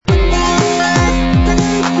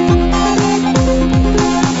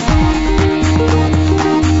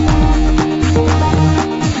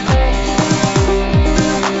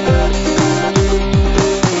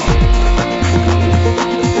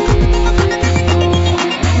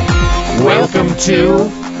Welcome to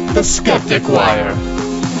the Skeptic Wire.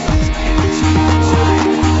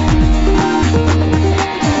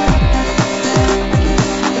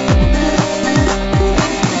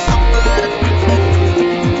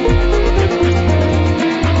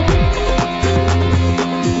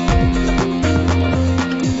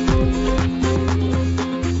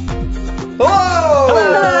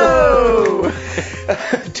 Hello!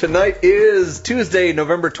 Tonight is Tuesday,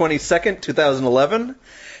 November 22nd, 2011.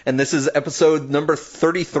 And this is episode number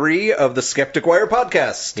 33 of the Skeptic Wire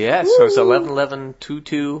podcast. Yes, so it's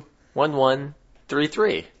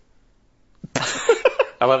 11-11-22-11-33.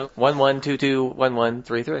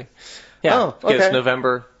 11-11-22-11-33. Yeah, Oh, okay. It's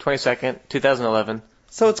November 22nd, 2011.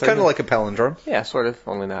 So it's kind of like a palindrome. Yeah, sort of,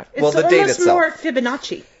 only not. It's Well, the date almost itself. more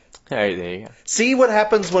Fibonacci. There you go. See what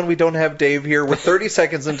happens when we don't have Dave here? We're 30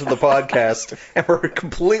 seconds into the podcast, and we're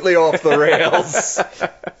completely off the rails.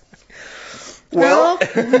 Well,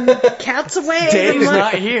 cat's away. Dave's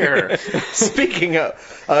not here. Speaking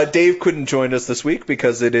of, Dave couldn't join us this week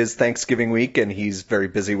because it is Thanksgiving week, and he's very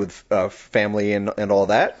busy with family and all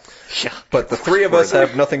that. Yeah. But the three of us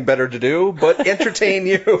have nothing better to do but entertain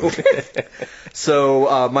you.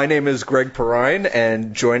 So my name is Greg Perrine,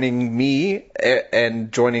 and joining me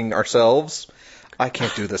and joining ourselves, I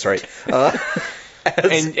can't do this right.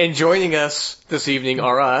 And joining us this evening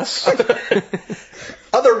are us.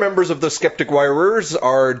 Other members of the Skeptic Wirers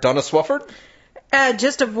are Donna Swafford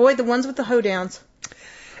Just avoid the ones with the hoedowns.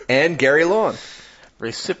 and Gary Lawn.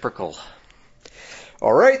 Reciprocal.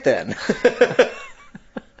 All right, then.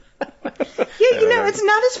 Yeah, it's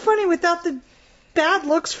not as funny without the bad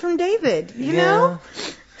looks from David, you know?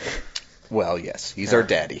 Well, yes, he's our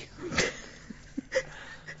daddy.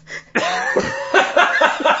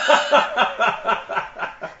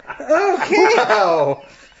 Okay. Wow.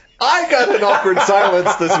 I got an awkward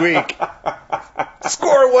silence this week.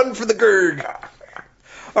 Score one for the Gerg.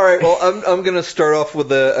 All right, well, I'm going to start off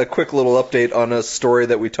with a quick little update on a story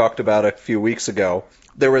that we talked about a few weeks ago.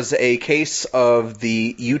 There was a case of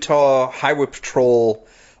the Utah Highway Patrol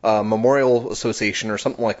Memorial Association or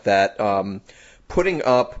something like that putting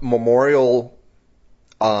up memorial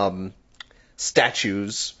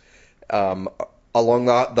statues along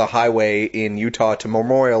the highway in Utah to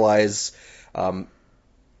memorialize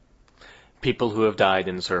People who have died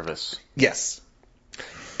in service. Yes.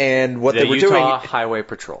 And what The they were Utah doing... Highway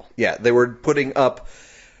Patrol. Yeah, they were putting up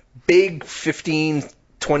big 15,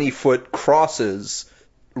 20-foot crosses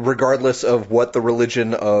regardless of what the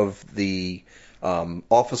religion of the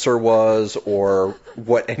officer was or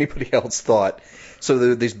what anybody else thought. So there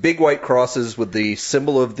were these big white crosses with the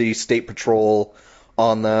symbol of the state patrol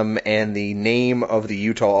on them and the name of the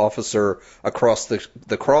Utah officer across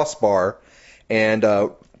the crossbar. And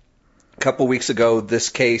a couple weeks ago, this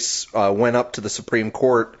case went up to the Supreme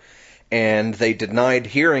Court, and they denied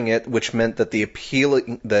hearing it, which meant that the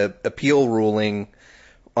appeal ruling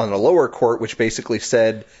on the lower court, which basically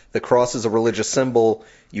said the cross is a religious symbol,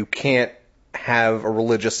 you can't have a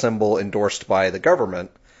religious symbol endorsed by the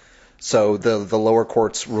government. So the lower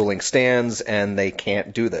court's ruling stands, and they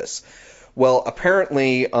can't do this. Well,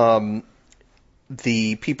 apparently,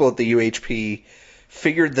 the people at the UHP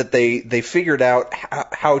figured that they figured out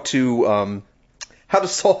how to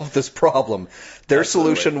solve this problem. Their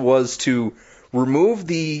solution was to remove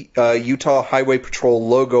the Utah Highway Patrol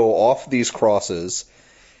logo off these crosses,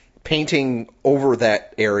 painting over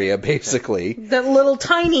that area, basically. That little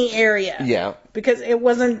tiny area. Yeah. Because it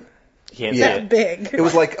wasn't that big. It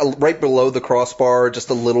was like right below the crossbar,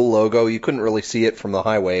 just a little logo. You couldn't really see it from the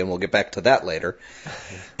highway, and we'll get back to that later.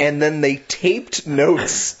 And then they taped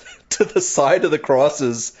notes to the side of the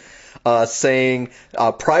crosses saying,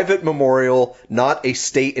 private memorial, not a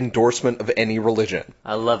state endorsement of any religion.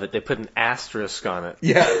 I love it. They put an asterisk on it.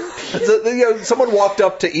 Yeah. Someone walked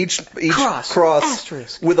up to each cross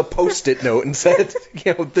asterisk. with a Post-it note and said,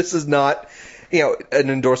 this is not an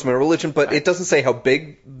endorsement of religion, but it doesn't say how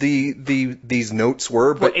big these notes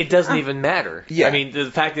were. But it doesn't even matter. Yeah. I mean, the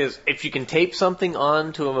fact is, if you can tape something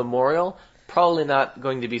onto a memorial, probably not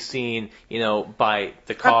going to be seen, by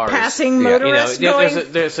the cars. A passing motorist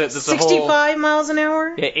going there's a 65 miles an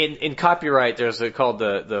hour? Yeah, in copyright, there's called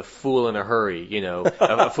the fool in a hurry,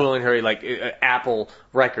 a fool in a hurry, like Apple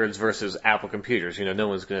records versus Apple computers. No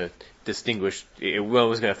one's going to distinguish, no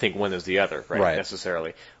one's going to think one is the other, right,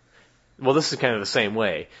 necessarily. Well, this is kind of the same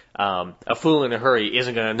way. A fool in a hurry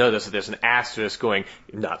isn't going to notice that there's an asterisk going,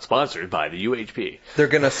 not sponsored by the UHP. They're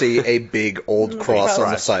going to see a big old cross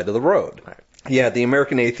on the side of the road. Right. Yeah, the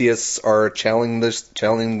American atheists are challenging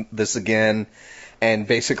this again, and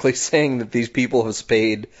basically saying that these people have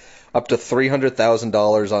paid up to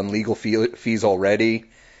 $300,000 on legal fees already,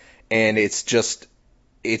 and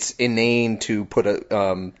it's inane to put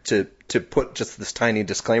to put just this tiny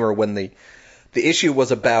disclaimer when the issue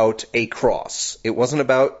was about a cross. It wasn't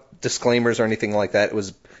about disclaimers or anything like that. It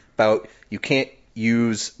was about you can't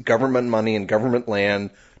use government money and government land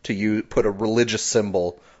to put a religious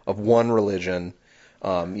symbol of one religion.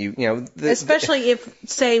 Especially if,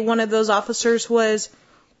 say, one of those officers was,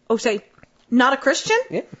 say, not a Christian.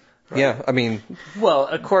 Yeah. Right. Yeah, I mean... Well,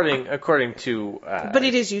 according to... but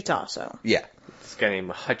it is Utah, so... Yeah. This guy named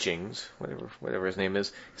Hutchings, whatever his name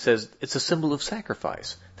is, says it's a symbol of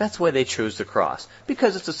sacrifice. That's why they chose the cross,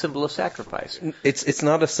 because it's a symbol of sacrifice. It's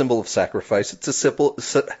not a symbol of sacrifice. It's a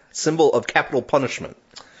symbol of capital punishment.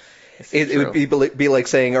 It would be like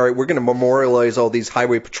saying, all right, we're going to memorialize all these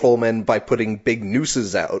highway patrolmen by putting big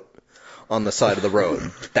nooses out on the side of the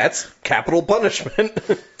road. That's capital punishment.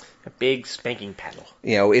 A big spanking paddle.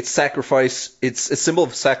 It's sacrifice. It's a symbol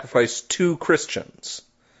of sacrifice to Christians.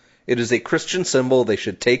 It is a Christian symbol. They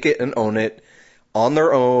should take it and own it on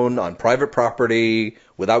their own, on private property,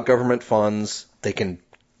 without government funds. They can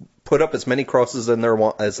put up as many crosses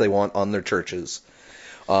as they want on their churches.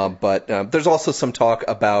 But there's also some talk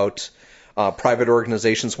about private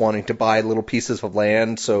organizations wanting to buy little pieces of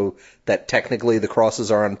land so that technically the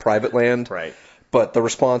crosses are on private land. Right. But the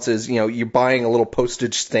response is, you're buying a little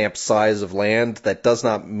postage stamp size of land. That does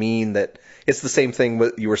not mean that it's the same thing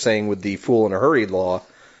what you were saying with the fool in a hurry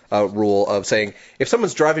rule of saying if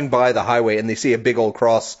someone's driving by the highway and they see a big old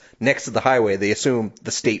cross next to the highway, they assume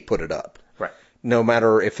the state put it up. Right. No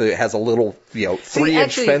matter if it has a little,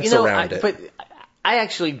 3-inch fence around it. But I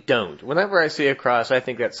actually don't. Whenever I see a cross, I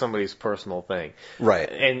think that's somebody's personal thing. Right.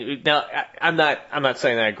 And now I'm not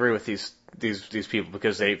saying I agree with these people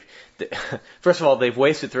because first of all, they've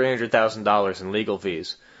wasted $300,000 in legal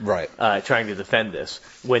fees. Right. Trying to defend this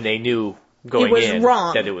when they knew going in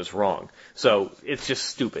that it was wrong. So it's just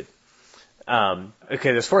stupid.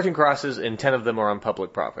 Okay, there's 14 crosses and 10 of them are on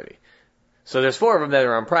public property. So there's 4 of them that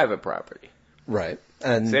are on private property. Right.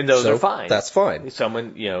 And those are fine. That's fine.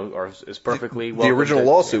 Someone, is perfectly welcome. The original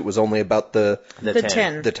lawsuit was only about the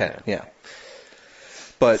 10. The 10, yeah.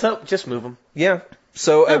 But so just move them. Yeah.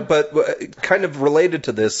 So, but kind of related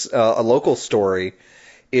to this, a local story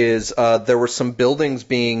is there were some buildings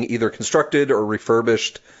being either constructed or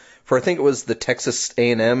refurbished for, I think it was the Texas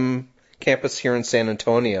A&M campus here in San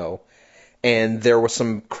Antonio, and there were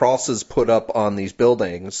some crosses put up on these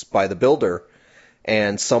buildings by the builder,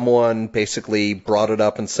 and someone basically brought it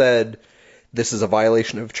up and said, this is a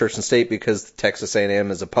violation of church and state because Texas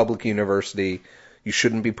A&M is a public university. You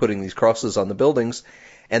shouldn't be putting these crosses on the buildings.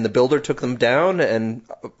 And the builder took them down, and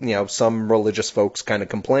some religious folks kind of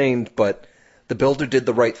complained, but the builder did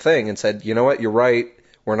the right thing and said, you know what, you're right.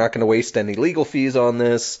 We're not going to waste any legal fees on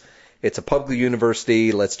this. It's a public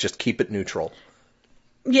university. Let's just keep it neutral.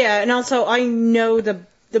 Yeah, and also I know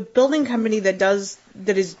the building company that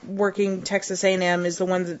is working Texas A&M is the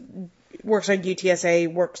one that works on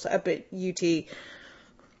UTSA, works up at UT,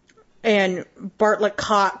 and Bartlett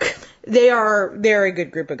Koch. They're a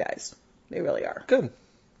good group of guys. They really are. Good.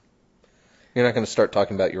 You're not going to start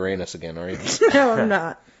talking about Uranus again, are you? No, I'm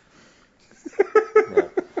not. No.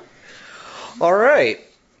 All right.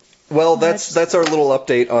 Well, that's our little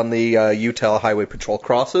update on the Utah Highway Patrol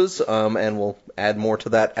crosses, and we'll add more to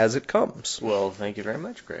that as it comes. Well, thank you very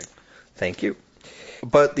much, Greg. Thank you.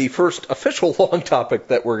 But the first official long topic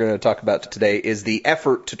that we're going to talk about today is the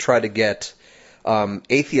effort to try to get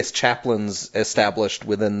atheist chaplains established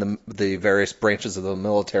within the various branches of the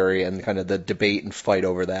military and kind of the debate and fight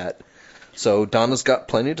over that. So Donna's got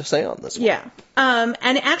plenty to say on this one. Yeah.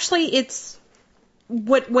 And actually, it's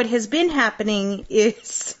what has been happening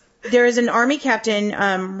is there is an Army captain,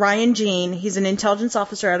 Ryan Jean. He's an intelligence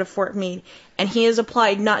officer out of Fort Meade, and he has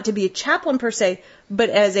applied not to be a chaplain per se, but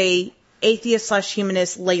as a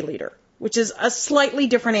atheist/humanist lay leader, which is a slightly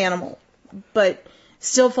different animal, but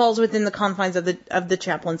still falls within the confines of the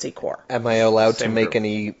chaplaincy corps. Am I allowed to make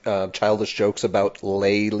any childish jokes about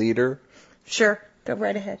lay leader? Sure, go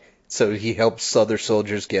right ahead. So he helps other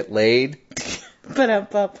soldiers get laid?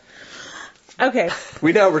 Up. Okay.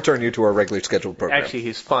 We now return you to our regularly scheduled program. Actually,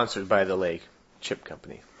 he's sponsored by the Lay Chip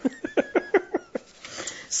Company.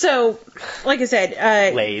 So, like I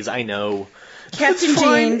said... Lays, I know. Captain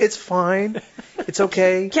Jean... It's fine. It's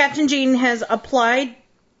okay. Captain Jean has applied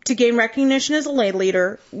to gain recognition as a lay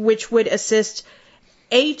leader, which would assist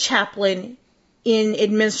a chaplain in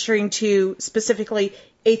administering to specifically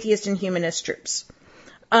atheist and humanist troops.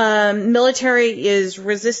 Military is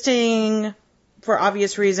resisting for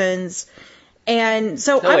obvious reasons. And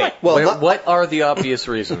so what are the obvious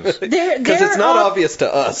reasons? Because it's not obvious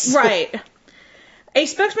to us. Right. A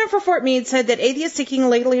spokesman for Fort Meade said that atheists seeking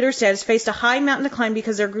lay leader status faced a high mountain to climb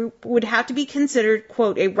because their group would have to be considered,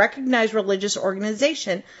 quote, a recognized religious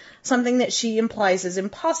organization, something that she implies is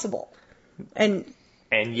impossible. And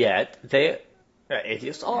yet,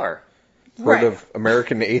 atheists are. Board of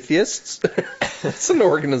American Atheists? It's an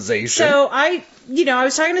organization. So I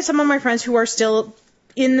was talking to some of my friends who are still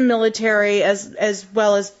in the military as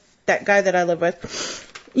well as that guy that I live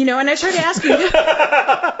with, and I started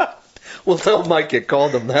asking. We'll tell Mike you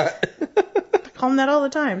called him that. I call him that all the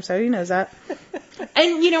time, so he knows that.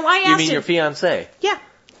 And, I asked You mean your fiancé? Yeah.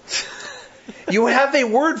 You have a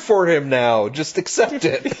word for him now. Just accept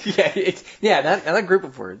it. Not a group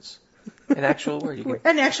of words. An actual word.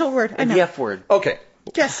 An actual word. I know. The F word. Okay.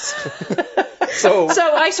 Yes. So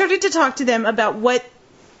I started to talk to them about what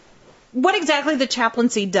exactly the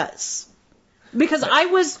chaplaincy does. Because I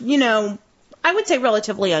was, I would say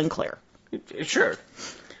relatively unclear. Sure.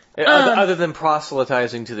 Other than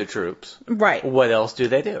proselytizing to the troops. Right. What else do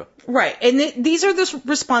they do? Right. And these are the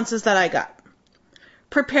responses that I got.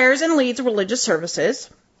 Prepares and leads religious services.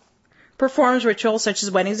 Performs rituals such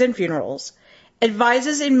as weddings and funerals.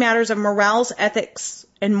 Advises in matters of morals, ethics,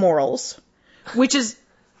 and morals. Which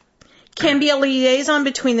can be a liaison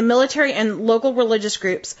between the military and local religious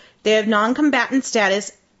groups. They have non-combatant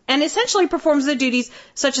status and essentially performs the duties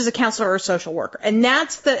such as a counselor or social worker. And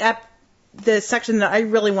that's the section that I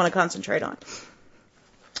really want to concentrate on.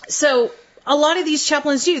 So a lot of these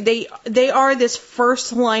chaplains they are this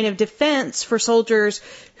first line of defense for soldiers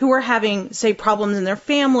who are having, say, problems in their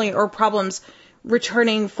family or problems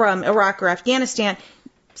returning from Iraq or Afghanistan.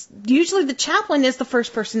 Usually the chaplain is the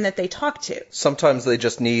first person that they talk to. Sometimes they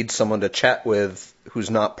just need someone to chat with who's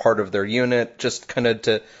not part of their unit, just kind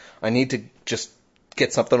of I need to just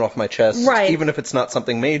get something off my chest, right. Even if it's not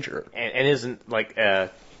something major. And isn't like a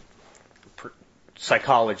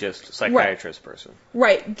psychiatrist person.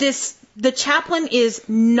 Right. The chaplain is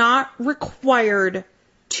not required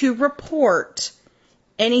to report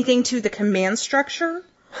anything to the command structure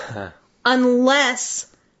unless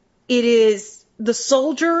it is the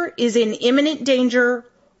soldier is in imminent danger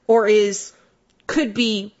or could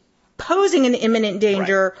be posing an imminent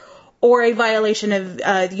danger or a violation of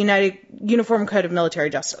the Uniform Code of Military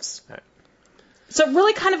Justice. Right. So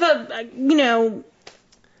really kind of a,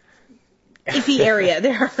 iffy area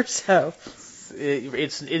there. So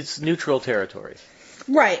it's neutral territory.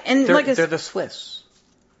 Right. And they're the Swiss.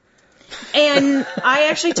 And I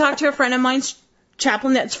actually talked to a friend of mine's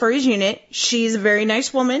chaplain that's for his unit. She's a very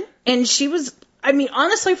nice woman. And she was,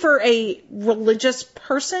 honestly, for a religious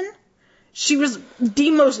person, she was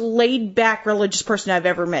the most laid back religious person I've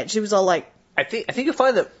ever met. She was all like, I think you'll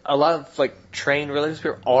find that a lot of trained religious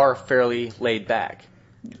people are fairly laid back.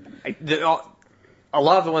 A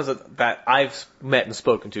lot of the ones that I've met and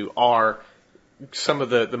spoken to are some of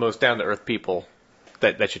the most down to earth people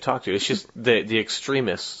that you talk to. It's just the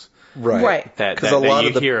extremists, right? That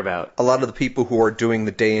you hear about. A lot of the people who are doing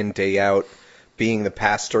the day in day out, being the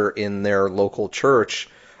pastor in their local church,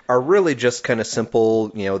 are really just kind of simple.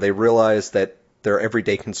 They realize that their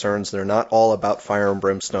everyday concerns, they're not all about fire and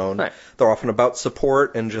brimstone. Right. They're often about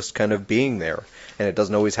support and just kind of being there. And it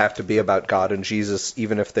doesn't always have to be about God and Jesus,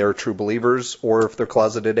 even if they're true believers or if they're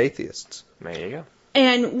closeted atheists. There you go.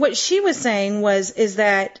 And what she was saying is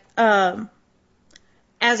that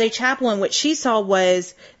as a chaplain, what she saw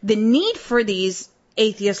was the need for these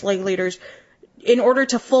atheist lay leaders in order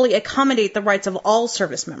to fully accommodate the rights of all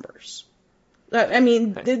service members.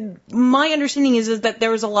 My understanding is that there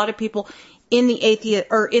was a lot of people in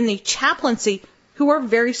the chaplaincy who are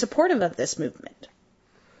very supportive of this movement.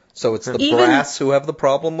 So it's the brass who have the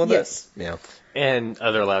problem with yes. it? Yeah. And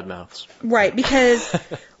other loudmouths. Right, because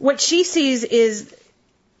what she sees is,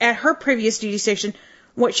 at her previous duty station,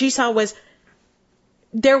 what she saw was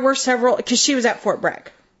there were several, because she was at Fort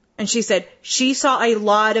Bragg, and she said she saw a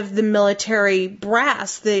lot of the military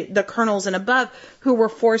brass, the colonels and above, who were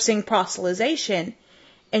forcing proselytization.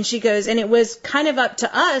 And she goes, and it was kind of up to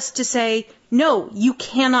us to say, no, you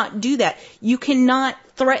cannot do that. You cannot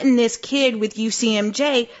threaten this kid with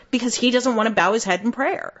UCMJ because he doesn't want to bow his head in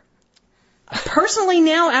prayer. Personally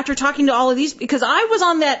now, after talking to all of these, because I was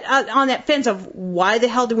on that fence of why the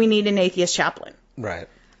hell do we need an atheist chaplain? Right.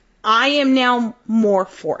 I am now more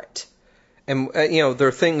for it. And, there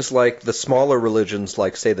are things like the smaller religions,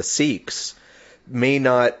 like, say, the Sikhs, may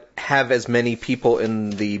not have as many people in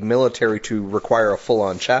the military to require a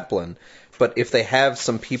full-on chaplain. But if they have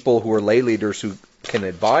some people who are lay leaders who can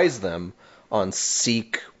advise them on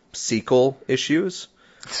Sikhal issues...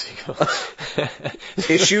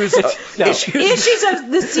 issues of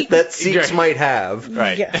the Sikhs that Sikhs might have,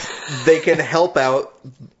 right? Yes. They can help out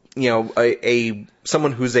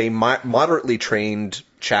someone who's a moderately trained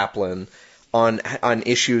chaplain on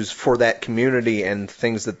issues for that community and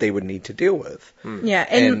things that they would need to deal with. Yeah,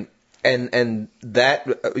 and that,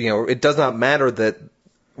 it does not matter that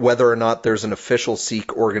whether or not there's an official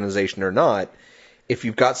Sikh organization or not. If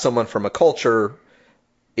you've got someone from a culture,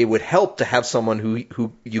 it would help to have someone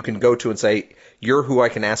who you can go to and say, you're who I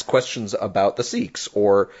can ask questions about the Sikhs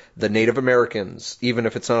or the Native Americans, even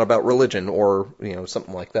if it's not about religion or,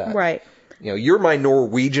 something like that. Right. You're my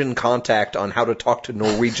Norwegian contact on how to talk to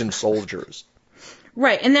Norwegian soldiers.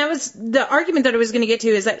 Right, and that was the argument that I was going to get to,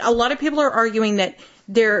 is that a lot of people are arguing that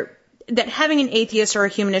having an atheist or a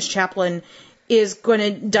humanist chaplain is going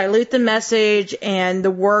to dilute the message and the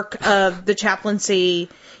work of the chaplaincy,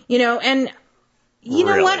 and you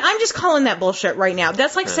know what? I'm just calling that bullshit right now.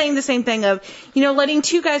 That's like saying the same thing of, letting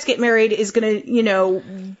two guys get married is going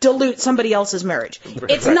to, dilute somebody else's marriage.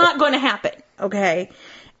 It's not going to happen, okay?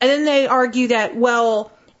 And then they argue that,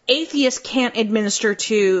 well, an atheist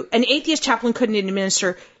chaplain couldn't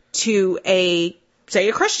administer to say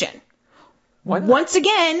a Christian. Why not? Once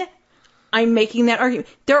again, I'm making that argument.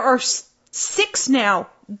 There are 6 now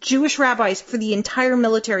Jewish rabbis for the entire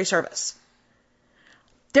military service.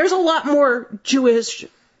 There's a lot more Jewish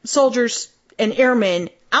soldiers and airmen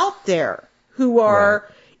out there who are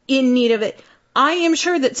in need of it. I am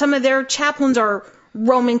sure that some of their chaplains are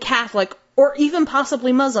Roman Catholic or even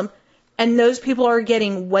possibly Muslim, and those people are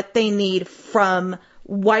getting what they need from.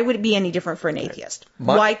 Why would it be any different for an atheist?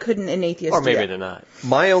 Why couldn't an atheist Or do maybe that? they're not.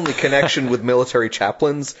 My only connection with military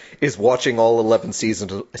chaplains is watching all 11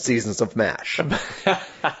 seasons of MASH.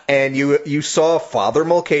 And you saw Father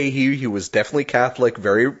Mulcahy, he was definitely Catholic,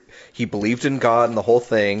 he believed in God and the whole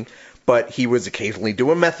thing, but he would occasionally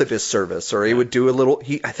do a Methodist service, or he would do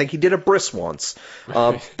I think he did a bris once.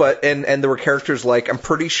 But there were characters like, I'm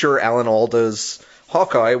pretty sure Alan Alda's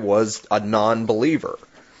Hawkeye was a non-believer.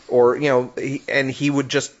 Or, and he would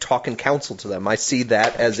just talk and counsel to them. I see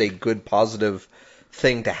that as a good, positive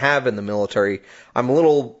thing to have in the military.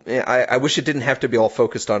 I wish it didn't have to be all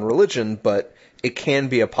focused on religion, but it can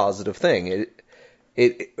be a positive thing.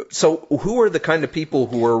 So who are the kind of people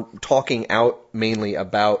who are talking out mainly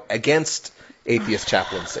against atheist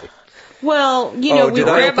chaplaincy? Well,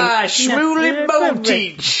 Rabbi Shmuley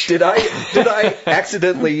Boteach. Did I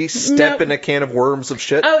accidentally step in a can of worms of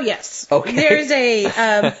shit? Oh, yes. Okay. There's a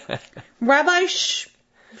Rabbi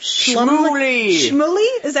Shmuley.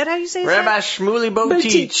 Shmuley? Is that how you say it? Rabbi Shmuley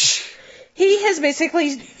Boteach.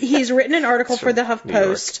 He's written an article for the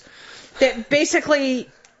HuffPost that basically,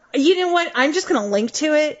 you know what? I'm just going to link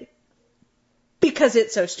to it because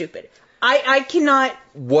it's so stupid. I cannot.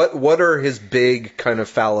 What are his big kind of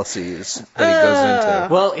fallacies that he goes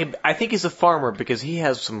into? Well, I think he's a farmer because he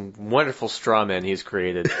has some wonderful straw men he's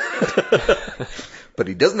created. But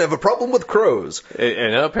he doesn't have a problem with crows.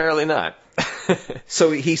 And apparently not.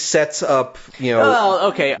 So he sets up, Well,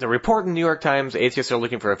 okay. The report in the New York Times, atheists are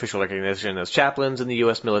looking for official recognition as chaplains in the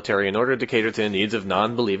U.S. military in order to cater to the needs of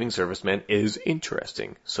non-believing servicemen is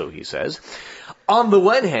interesting, so he says. On the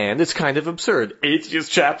one hand, it's kind of absurd. Atheist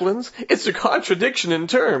chaplains? It's a contradiction in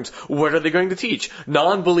terms. What are they going to teach?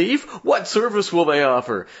 Non-belief? What service will they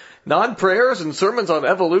offer? Non-prayers and sermons on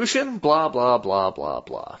evolution? Blah, blah, blah, blah,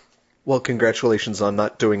 blah. Well, congratulations on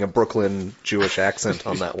not doing a Brooklyn Jewish accent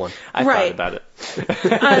on that one. I thought about it.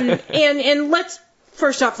 And let's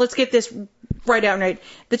get this right out right.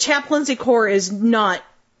 The chaplaincy corps is not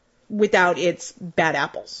without its bad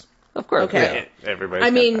apples. Of course. Okay. Yeah,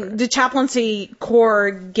 everybody's the chaplaincy corps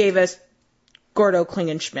gave us Gordo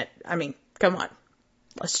Klingenschmidt. Come on.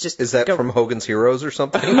 Let's just Is that go. from Hogan's Heroes or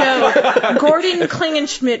something? No, Gordon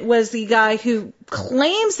Klingenschmidt was the guy who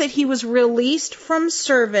claims that he was released from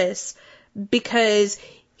service because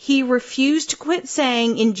he refused to quit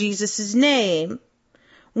saying in Jesus' name,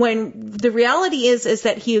 when the reality is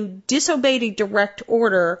that he disobeyed a direct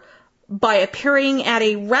order by appearing at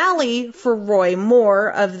a rally for Roy Moore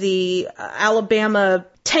of the Alabama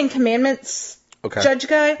Ten Commandments judge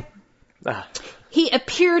guy. He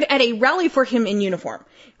appeared at a rally for him in uniform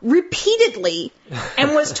repeatedly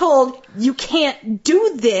and was told, you can't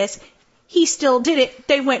do this. He still did it.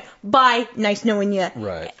 They went, bye, nice knowing you.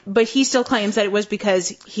 Right. But he still claims that it was because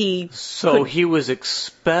he... So he was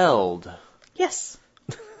expelled. Yes.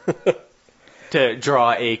 To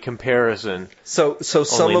draw a comparison. So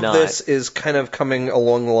some of this is kind of coming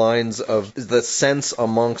along the lines of the sense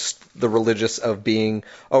amongst the religious of being,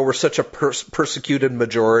 we're such a persecuted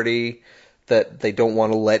majority that they don't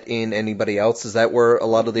want to let in anybody else. Is that where a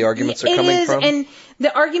lot of the arguments are coming from? And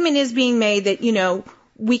the argument is being made that,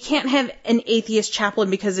 we can't have an atheist chaplain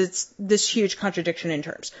because it's this huge contradiction in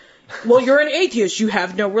terms. well, you're an atheist, you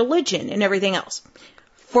have no religion, and everything else.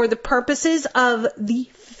 For the purposes of the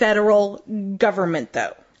federal government,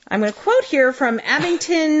 though, I'm going to quote here from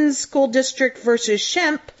Abington School District versus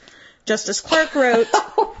Shemp. Justice Clark wrote,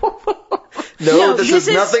 No, this has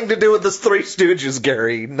nothing to do with the Three Stooges,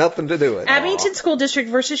 Gary. Nothing to do with it. Abington School District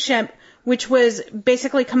versus Shemp, which was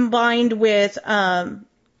basically combined with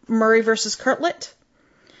Murray versus Kirtland.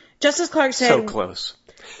 Justice Clark said, So close.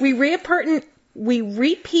 We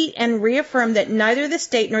repeat and reaffirm that neither the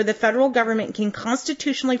state nor the federal government can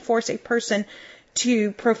constitutionally force a person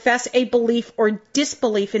to profess a belief or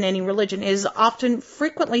disbelief in any religion. It is often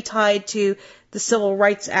frequently tied to the Civil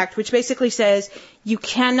Rights Act, which basically says you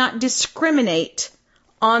cannot discriminate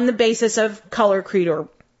on the basis of color, creed, or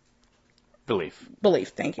Belief.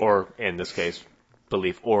 Thank you. Or, in this case,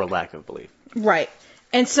 belief or lack of belief. Right.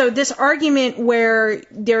 And so this argument where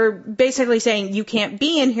they're basically saying you can't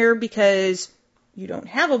be in here because you don't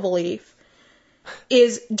have a belief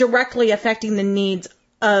is directly affecting the needs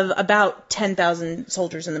of about 10,000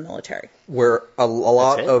 soldiers in the military. Where a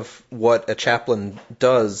lot of what a chaplain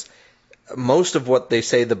does, most of what they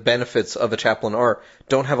say the benefits of a chaplain are,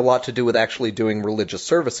 don't have a lot to do with actually doing religious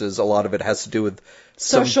services. A lot of it has to do with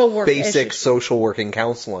Social some work basic issues. social working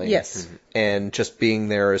counseling. Yes. And just being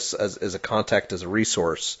there as a contact, as a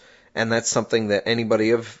resource. And that's something that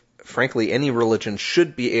anybody of, frankly, any religion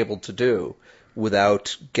should be able to do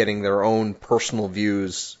without getting their own personal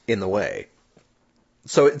views in the way.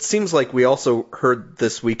 So it seems like we also heard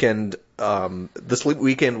this weekend was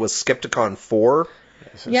Skepticon 4.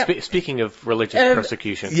 Yep. Speaking of religious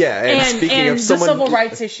persecution. Yeah, and speaking and of someone, the civil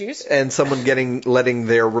rights issues. and someone letting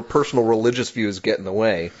their personal religious views get in the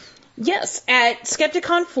way. Yes, at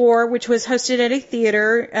Skepticon 4, which was hosted at a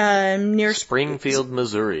theater near Springfield,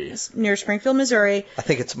 Missouri. I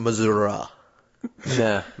think it's Missouri.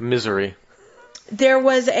 Nah, Missouri. There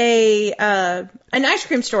was an ice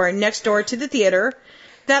cream store next door to the theater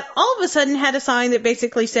that all of a sudden had a sign that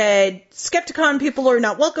basically said, Skepticon people are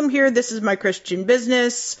not welcome here, this is my Christian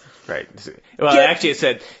business. Right. Well, actually it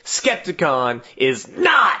said, Skepticon is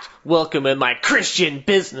not welcome in my Christian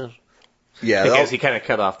business. Yeah, Because he kind of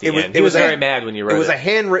cut off the end. He was very mad when you wrote it. It was a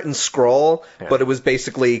handwritten scroll, but it was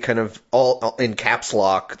basically kind of all in caps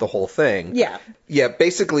lock, the whole thing. Yeah. Yeah,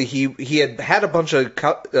 basically he had a bunch of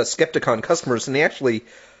Skepticon customers, and he actually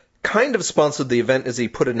kind of sponsored the event as he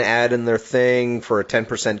put an ad in their thing for a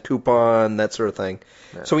 10% coupon, that sort of thing.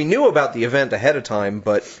 Yeah. So he knew about the event ahead of time,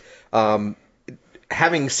 but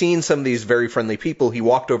having seen some of these very friendly people, he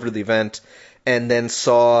walked over to the event and then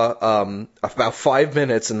saw about 5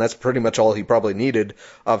 minutes, and that's pretty much all he probably needed,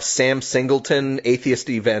 of Sam Singleton,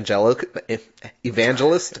 atheist evangelist,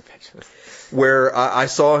 where I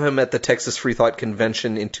saw him at the Texas Free Thought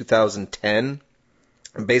Convention in 2010.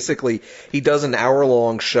 Basically, he does an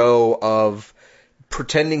hour-long show of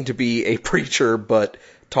pretending to be a preacher, but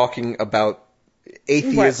talking about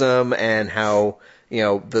atheism and how,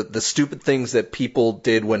 the stupid things that people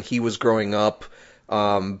did when he was growing up,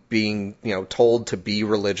 being, told to be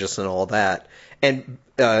religious and all that. And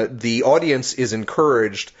the audience is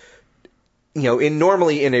encouraged,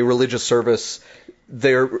 normally in a religious service,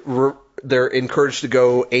 they're encouraged to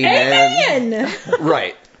go, Amen!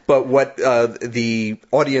 Right. But what the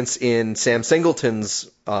audience in Sam Singleton's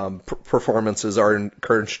performances are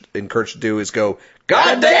encouraged to do is go,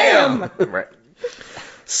 God damn! Right.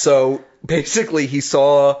 So basically he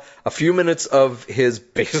saw a few minutes of his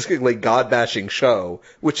basically God-bashing show,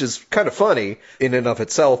 which is kind of funny in and of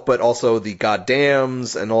itself, but also the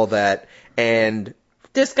goddams and all that, and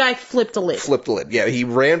this guy flipped a lid. Yeah, he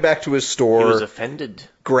ran back to his store. He was offended.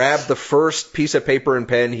 Grabbed the first piece of paper and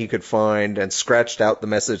pen he could find and scratched out the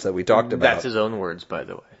message that we talked about. That's his own words, by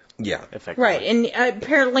the way. Yeah. Effectively. Right, and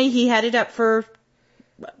apparently he had it up for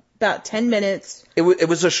about 10 minutes. It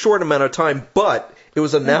was a short amount of time, but it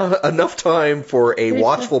was enough time for a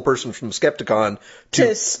watchful person from Skepticon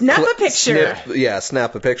to snap a picture.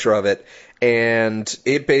 Snap a picture of it. And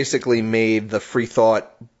it basically made the free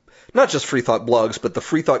thought, not just free thought blogs, but the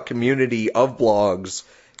free thought community of blogs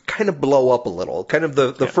kind of blow up a little. Kind of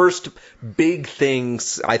the first big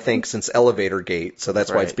things, I think, since Elevator Gate. So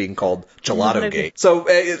that's why it's being called Gelato Gate. So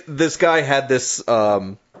this guy had this,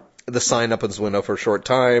 the sign up in his window for a short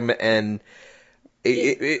time, and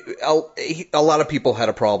a lot of people had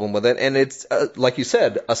a problem with it, and it's, like you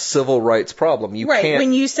said, a civil rights problem. You can't...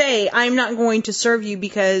 when you say, I'm not going to serve you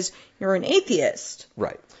because you're an atheist.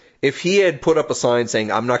 Right. If he had put up a sign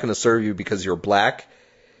saying, I'm not going to serve you because you're black,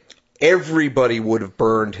 everybody would have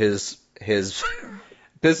burned his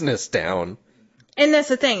business down. And that's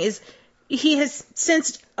the thing, is he has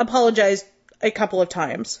since apologized a couple of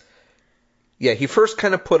times. Yeah, he first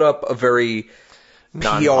kind of put up a very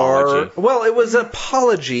Non-apology. PR. Well, it was an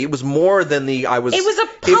apology. It was more than the I was. It was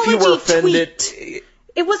If you were apology offended, tweet.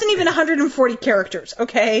 It wasn't even 140 characters,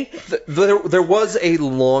 okay? there was a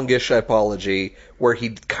longish apology where he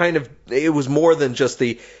kind of. It was more than just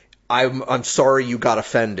the I'm sorry you got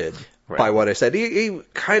offended by what I said. He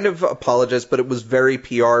kind of apologized, but it was very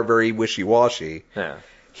PR, very wishy-washy. Yeah.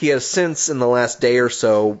 He has since, in the last day or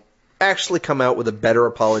so, actually come out with a better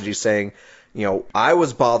apology saying, I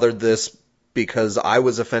was bothered this because I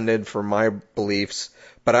was offended for my beliefs,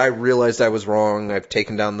 but I realized I was wrong. I've took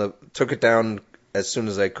it down as soon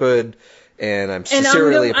as I could, and I'm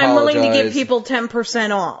sincerely apologize. I'm willing to give people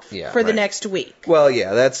 10% off for the next week. Well,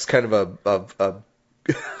 yeah, that's kind of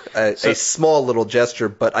a small little gesture,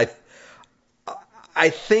 but I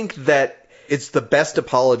think that it's the best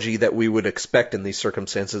apology that we would expect in these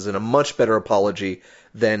circumstances, and a much better apology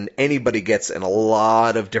than anybody gets in a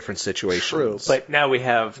lot of different situations. True, but now we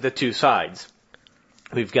have the two sides.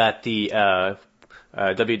 We've got the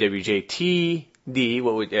WWJT,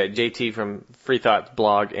 JT from Free Thought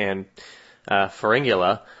blog, and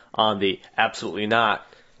Feringula on the absolutely not.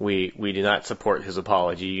 We do not support his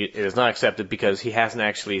apology. It is not accepted because he hasn't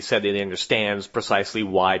actually said that he understands precisely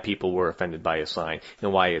why people were offended by his sign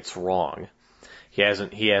and why it's wrong. He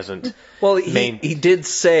hasn't. Well, he did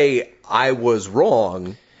say I was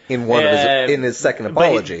wrong in one of his second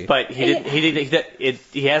apology. But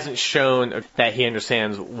he hasn't shown that he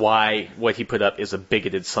understands why what he put up is a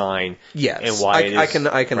bigoted sign. Yes, and why I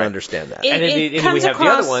can understand that. And then we have the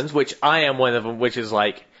other ones, which I am one of them, which is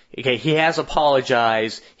like, okay, he has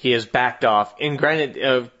apologized, he has backed off, and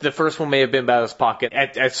granted, the first one may have been about his pocket.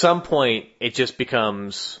 At some point, it just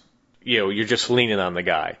becomes, you're just leaning on the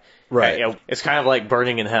guy. Right. It's kind of like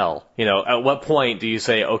burning in hell. At what point do you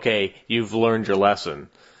say, okay, you've learned your lesson?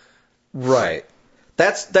 Right.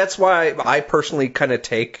 That's why I personally kind of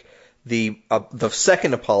take the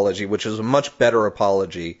second apology, which is a much better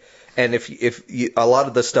apology. And if a lot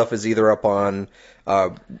of the stuff is either up on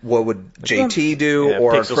what would JT do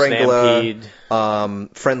or Frangla,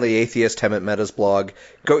 Friendly Atheist, Hemet Meta's blog.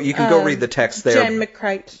 You can go read the text there. Jen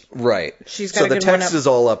McCrite. Right. She's got a good one up. So the text is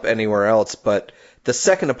all up anywhere else, but the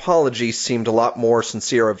second apology seemed a lot more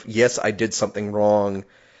sincere of, yes, I did something wrong,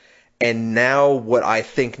 and now what I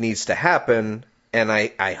think needs to happen, and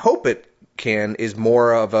I hope it can, is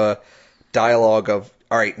more of a dialogue of,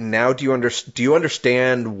 all right, now do you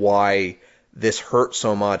understand why this hurt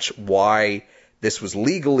so much, why this was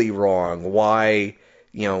legally wrong, why,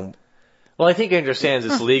 Well, I think he understands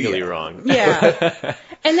it's legally wrong. Yeah.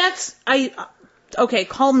 And that's, okay,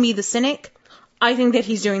 call me the cynic. I think that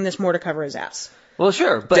he's doing this more to cover his ass. Well,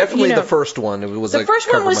 sure, but definitely the first one. It was the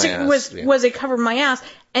first one was a cover my ass,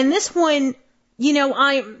 and this one,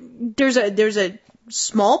 there's a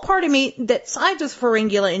small part of me that sides with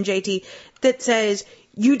Feringula and JT that says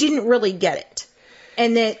you didn't really get it,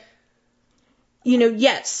 and that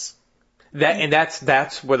yes,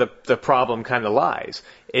 that's where the problem kind of lies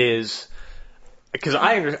is. Because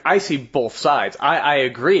I see both sides. I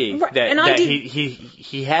agree that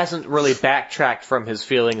he hasn't really backtracked from his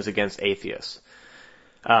feelings against atheists.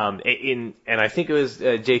 And I think it was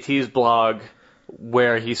JT's blog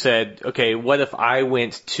where he said, okay, what if I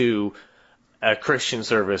went to a Christian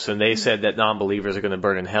service and they said that non-believers are going to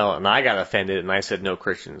burn in hell, and I got offended and I said no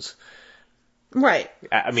Christians. Right.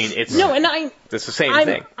 I mean, it's the same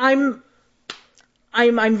thing. I'm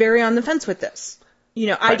very on the fence with this.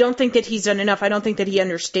 Right. I don't think that he's done enough. I don't think that he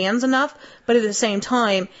understands enough. But at the same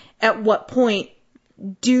time, at what point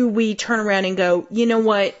do we turn around and go, you know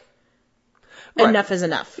what? Right. Enough is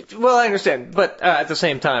enough. Well, I understand. But at the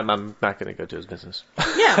same time, I'm not going to go to his business.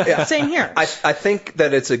 Yeah, same here. I think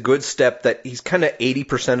that it's a good step that he's kind of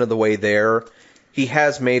 80% of the way there. He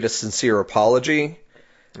has made a sincere apology.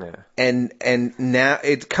 Yeah. And now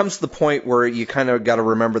it comes to the point where you kind of got to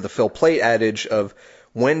remember the Phil Plait adage of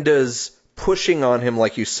when does pushing on him,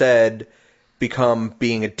 like you said, become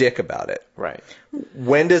being a dick about it? Right.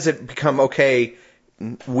 When does it become, okay,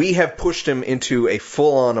 we have pushed him into a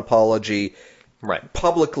full-on apology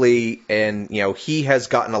publicly, and he has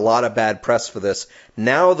gotten a lot of bad press for this.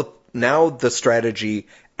 Now the strategy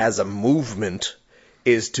as a movement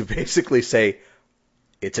is to basically say,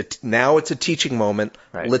 now it's a teaching moment.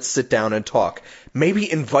 Right. Let's sit down and talk.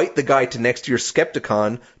 Maybe invite the guy to next year's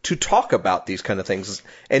Skepticon to talk about these kind of things.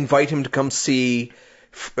 Invite him to come see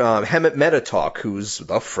Hemet Meta talk, who's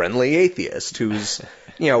the friendly atheist, who's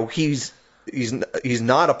he's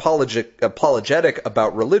not apologetic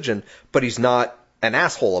about religion, but he's not an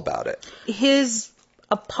asshole about it. His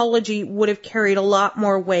apology would have carried a lot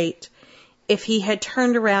more weight if he had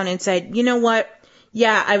turned around and said, you know what?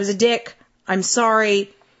 Yeah, I was a dick. I'm sorry.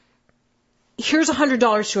 Here's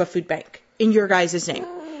 $100 to a food bank in your guys' name.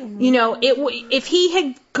 You know, if he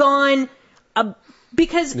had gone,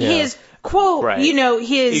 because his quote, Right. you know,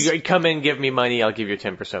 his... You come in, give me money, I'll give you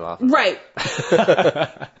 10% off. Right.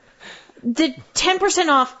 The 10%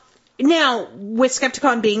 off, now, with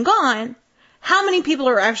Skepticon being gone, how many people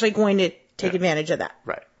are actually going to take advantage of that?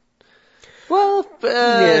 Right. Well,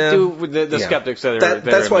 the skeptics that are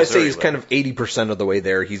that's why I say Missouri he's kind of 80% of the way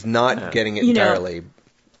there. He's not getting it You know, entirely.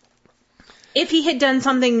 If he had done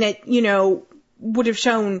something that, you know, would have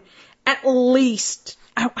shown at least...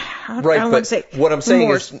 I don't want to say what I'm saying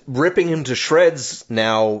more. is ripping him to shreds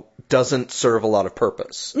now doesn't serve a lot of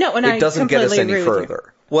purpose. No, and it I doesn't get us completely any agree with you.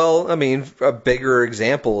 further. Well, I mean, a bigger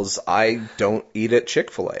example is I don't eat at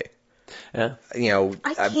Chick-fil-A. Yeah. You know,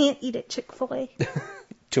 I can't eat at Chick-fil-A.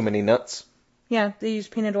 too many nuts. Yeah, they use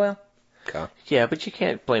peanut oil. Okay. Yeah, but you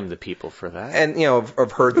can't blame the people for that. And, you know,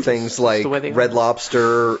 I've heard things like the way they Red are.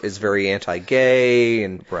 Lobster is very anti-gay,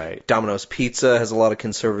 and Right. Domino's Pizza has a lot of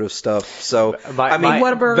conservative stuff. So,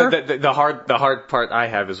 Whataburger. The hard part I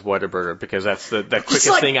have is Whataburger, because that's the quickest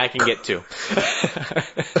like- thing I can get to.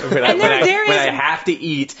 when there I is- have to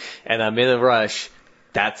eat and I'm in a rush,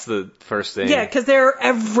 that's the first thing. Yeah, because they're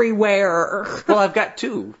everywhere. Well, I've got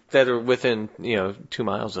two that are within 2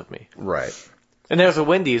 miles of me, right. and there's a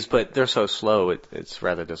Wendy's, but they're so slow it's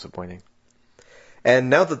rather disappointing. And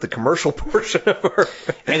now that the commercial portion of our...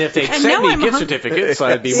 And if they And sent now me I'm gift hungry. certificates,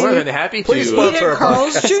 I'd be more than happy Please to. sponsor Eat our at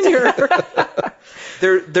Carl's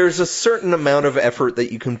Jr. There's a certain amount of effort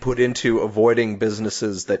that you can put into avoiding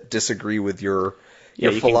businesses that disagree with your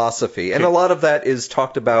you philosophy. And a lot of that is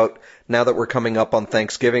talked about now that we're coming up on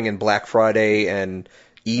Thanksgiving and Black Friday and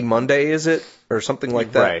E-Monday, is it? Or something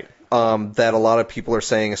like that. Right. That a lot of people are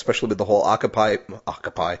saying, especially with the whole Octopi movement.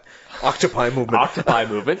 Octopi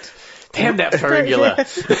movement. Damn that Ferngula.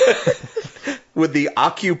 With the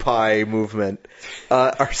Occupy movement,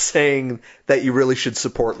 are saying that you really should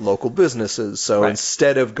support local businesses. So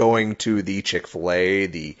instead of going to the Chick-fil-A,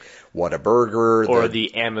 the Whataburger, Or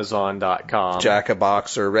the Amazon.com.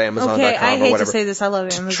 Jack-a-Box or Amazon.com Okay, I or hate whatever, to say this, I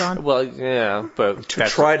love Amazon. Well, yeah, but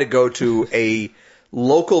try to go to a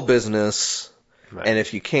local business, and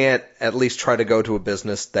if you can't, at least try to go to a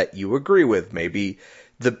business that you agree with. Maybe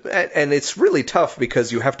and it's really tough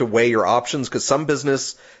because you have to weigh your options, because some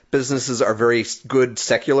businesses are very good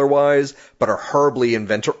secular wise, but are horribly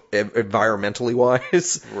environmentally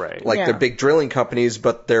wise. Right. Like they're big drilling companies,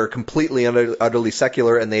 but they're completely utterly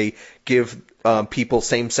secular, and they give people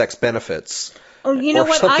same-sex benefits. Oh, you know or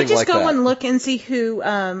what? I something just like go that. and look and see who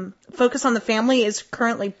Focus on the Family is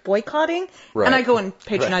currently boycotting, Right. and I go and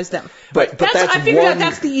patronize them. But that's I figured one, out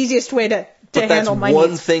that's the easiest way to but that's handle my one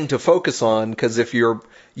needs. thing to focus on, because if your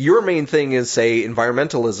main thing is, say,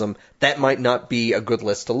 environmentalism, that might not be a good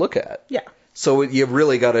list to look at. Yeah. So you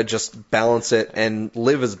really got to just balance it and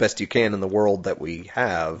live as best you can in the world that we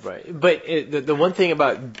have. Right. But the one thing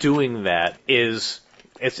about doing that is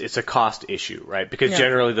it's a cost issue, right? Because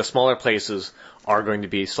generally the smaller places are going to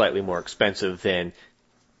be slightly more expensive than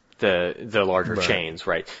the larger chains,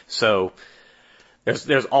 right? So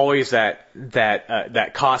there's always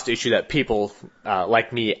that cost issue that people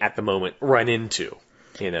like me at the moment run into,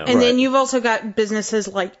 And then you've also got businesses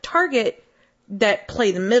like Target that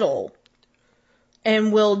play the middle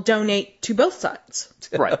and will donate to both sides.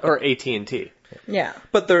 Right. Or AT&T. Yeah.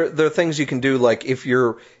 But there are things you can do, like if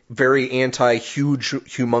you're very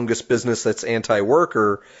humongous business that's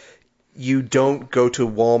anti-worker, you don't go to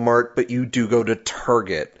Walmart, but you do go to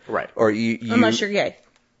Target. Right. Or Unless you're gay.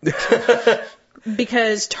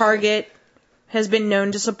 Because Target has been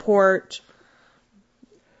known to support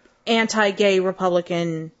anti-gay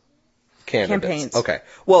Republican candidates. campaigns. Okay.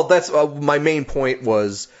 Well, that's my main point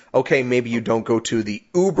was, okay, maybe you don't go to the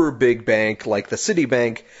uber big bank like the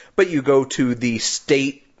Citibank, but you go to the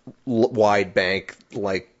statewide bank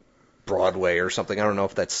like Broadway or something. I don't know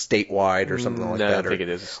if that's statewide or something like No, that. I don't think it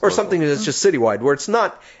is. Or something that's just citywide, where it's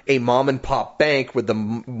not a mom and pop bank where the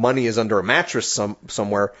money is under a mattress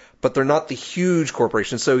somewhere, but they're not the huge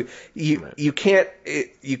corporations. So you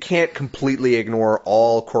can't completely ignore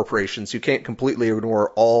all corporations. You can't completely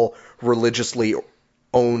ignore all religiously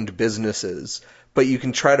owned businesses, but you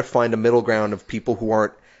can try to find a middle ground of people who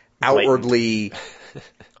aren't outwardly,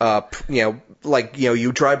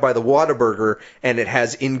 you drive by the Whataburger and it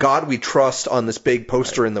has "In God We Trust" on this big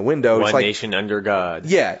poster in the window. One it's like, nation under God.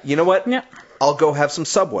 yeah, you know what? Yeah. I'll go have some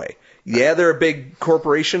Subway. Yeah, they're a big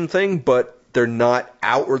corporation thing, but they're not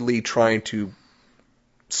outwardly trying to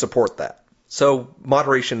support that. So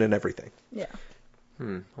moderation in everything. Yeah.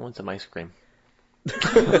 I want some ice cream.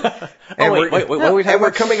 And wait, what were we talking and we're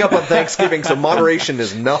about? coming up on Thanksgiving, so moderation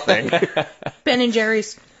is nothing. Ben and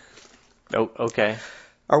Jerry's. Oh, okay.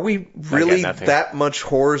 Are we really nothing. that much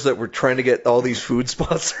whores that we're trying to get all these food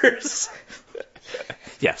sponsors?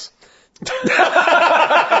 Yes.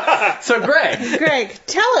 So, Greg,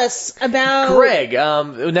 tell us about... Greg,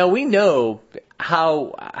 now we know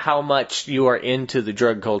how much you are into the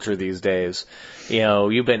drug culture these days. You know,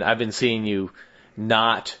 I've been seeing you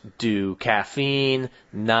not do caffeine,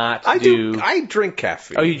 I drink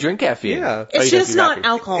caffeine. Oh, you drink caffeine? Yeah. It's you don't just do not caffeine.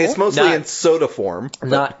 alcohol. It's mostly Not- in soda form.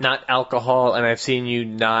 Not alcohol, and I've seen you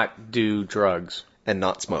not do drugs And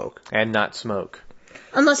not smoke. and not smoke.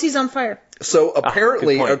 Unless he's on fire. So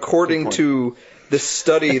apparently, good point. according Good point. to this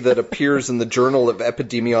study that appears in the Journal of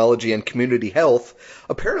Epidemiology and Community Health,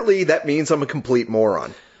 apparently that means I'm a complete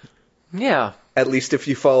moron. Yeah. At least if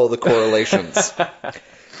you follow the correlations.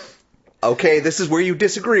 Okay, this is where you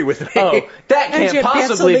disagree with me. Oh, that And can't you possibly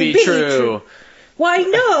absolutely be be true. true. Why,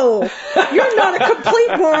 no. You're not a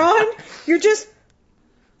complete moron. You're just...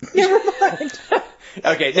 Never mind.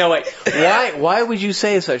 Okay, no wait. Why would you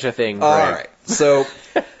say such a thing, Greg? All right. So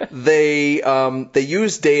they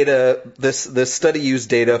used data. This study used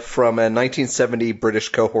data from a 1970 British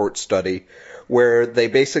cohort study, where they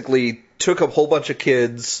basically took a whole bunch of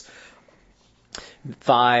kids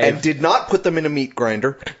 5. and did not put them in a meat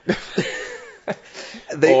grinder.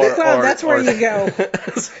 Well, that's where you go.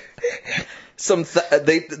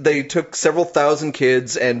 They took several thousand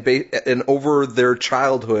kids and over their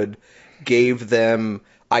childhood gave them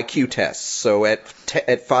IQ tests. So at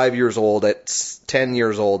 5 years old, at 10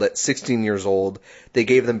 years old, at 16 years old, they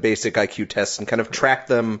gave them basic IQ tests and kind of tracked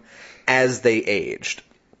them as they aged.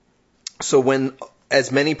 So when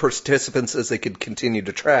as many participants as they could continue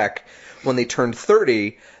to track, when they turned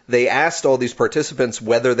 30, they asked all these participants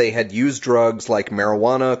whether they had used drugs like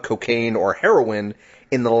marijuana, cocaine, or heroin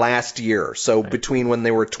in the last year. So between when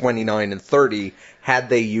they were 29 and 30, had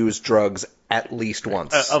they used drugs at least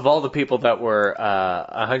once. Of all the people that were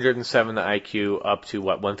 107 the IQ up to,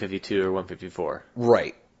 152 or 154?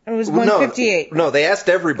 Right. It was 158. No, they asked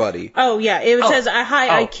everybody. Oh, yeah. It says a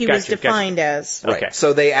high IQ is gotcha. defined as... Right. Okay.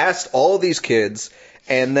 So they asked all of these kids,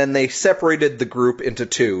 and then they separated the group into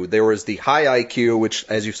two. There was the high IQ, which,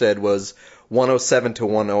 as you said, was 107 to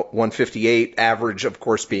 158, average, of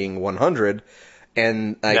course, being 100.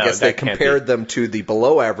 And I guess they compared them to the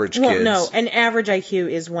below average kids. Well, no, an average IQ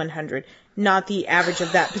is 100, not the average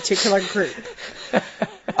of that particular group.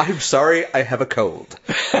 I'm sorry, I have a cold.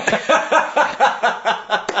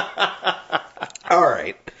 All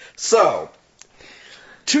right. So,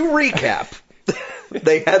 to recap,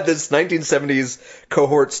 they had this 1970s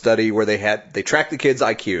cohort study where they tracked the kids'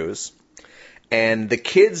 IQs, and the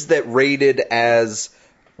kids that rated as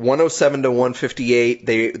 107 to 158,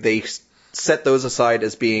 they set those aside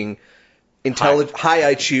as being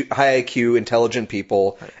high IQ, intelligent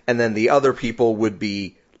people, and then the other people would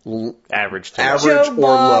be Average. Joe, or Bob,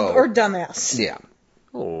 low. or dumbass. Yeah.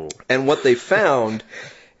 Oh. And what they found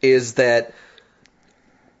is that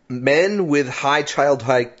men with high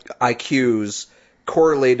IQs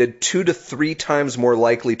correlated 2 to 3 times more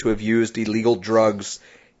likely to have used illegal drugs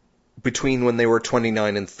between when they were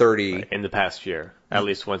 29 and 30. In the past year. At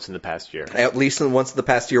least once in the past year. At least once in the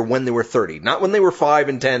past year when they were 30. Not when they were 5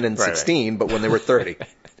 and 10 and Right, 16, but when they were 30.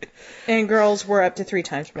 And girls were up to 3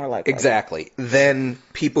 times more likely. Exactly. Then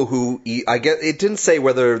people who it didn't say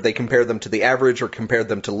whether they compared them to the average or compared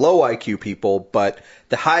them to low IQ people, but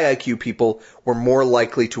the high IQ people were more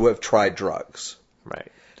likely to have tried drugs. Right.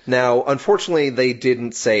 Now, unfortunately, they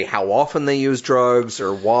didn't say how often they used drugs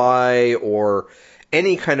or why or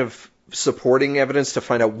any kind of supporting evidence to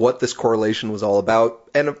find out what this correlation was all about.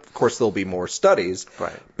 And of course, there'll be more studies.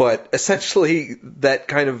 Right. But essentially, that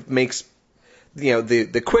kind of makes,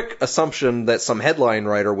 the quick assumption that some headline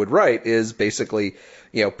writer would write is basically,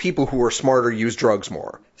 people who are smarter use drugs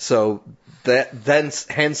more. So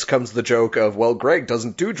hence comes the joke of, well, Greg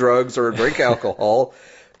doesn't do drugs or drink alcohol,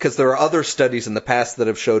 because there are other studies in the past that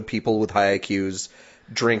have showed people with high IQs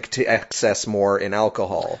drink to excess more in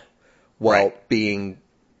alcohol while being,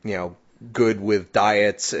 good with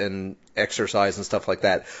diets and exercise and stuff like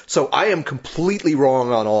that. So I am completely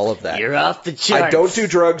wrong on all of that. You're off the charts. I don't do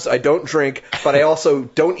drugs, I don't drink, but I also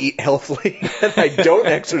don't eat healthily, and I don't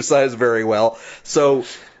exercise very well. So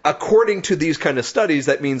according to these kind of studies,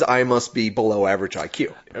 that means I must be below average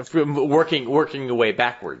IQ. From working your way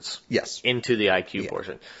backwards. Yes. Into the IQ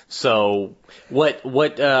portion. So, what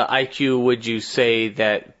IQ would you say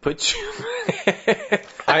that puts you?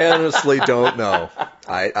 I honestly don't know.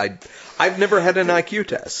 I've never had an IQ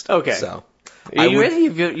test. Okay. So Are you ready?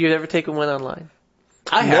 You've never taken one online?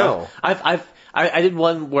 I have. No. I did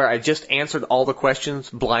one where I just answered all the questions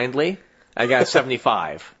blindly. I got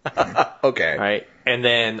 75. Okay. Right? And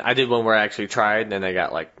then I did one where I actually tried, and I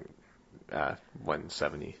got like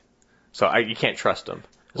 170. So you can't trust them.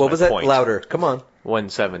 What was that? Louder. Come on.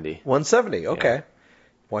 170. 170. Okay. Yeah.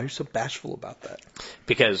 Why are you so bashful about that?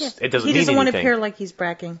 Because it doesn't He mean doesn't want to anything. appear like he's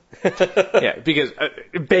bragging. Yeah, because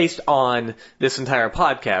based on this entire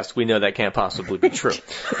podcast, we know that can't possibly be true.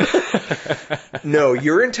 No,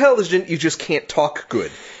 you're intelligent, you just can't talk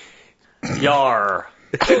good. Yar.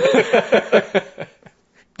 The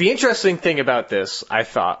interesting thing about this, I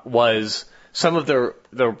thought, was some of the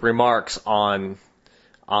remarks on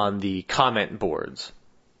the comment boards.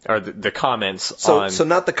 Or the comments on... So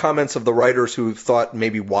not the comments of the writers who thought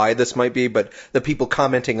maybe why this might be, but the people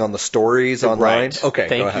commenting on the stories online? Right. Okay, go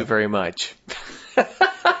Thank ahead. you very much.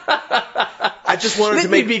 I just wanted to Let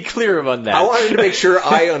me be clear on that. I wanted to make sure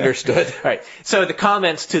I understood. Right. So the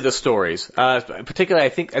comments to the stories, particularly I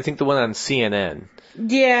think the one on CNN.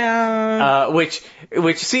 Yeah. Which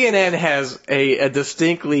CNN has a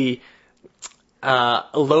distinctly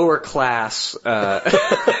lower class.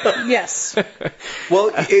 Yes.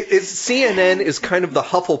 Well, CNN is kind of the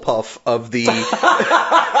Hufflepuff of the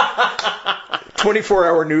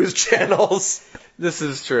 24-hour news channels. This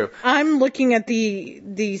is true. I'm looking at the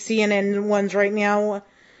CNN ones right now,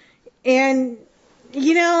 and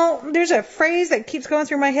there's a phrase that keeps going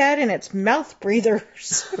through my head, and it's mouth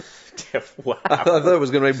breathers. Wow. I thought it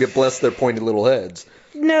was going to maybe bless their pointy little heads.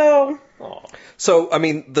 No. Oh. So, I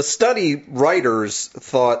mean, the study writers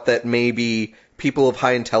thought that maybe people of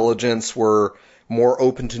high intelligence were more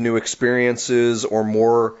open to new experiences or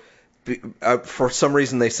more, for some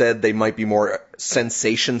reason they said they might be more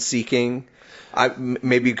sensation-seeking.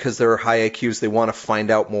 Maybe because they're high IQs, they want to find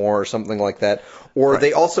out more or something like that. Or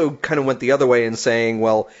They also kind of went the other way in saying,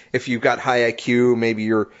 well, if you've got high IQ, maybe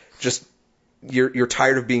you're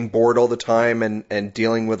tired of being bored all the time and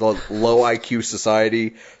dealing with a low IQ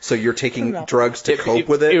society, so you're taking drugs to cope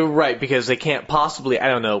with it. Right, because they can't possibly, I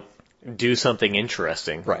don't know, do something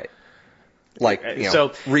interesting. Right. Like,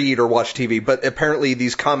 read or watch TV. But apparently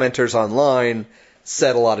these commenters online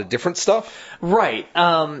said a lot of different stuff. Right.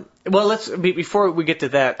 Well, before we get to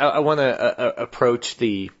that, I want to approach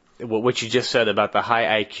what you just said about the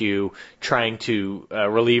high IQ trying to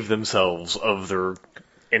relieve themselves of their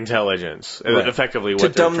intelligence, right. Effectively, to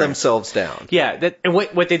dumb themselves down. Yeah, and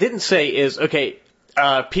what they didn't say is, okay,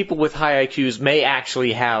 people with high IQs may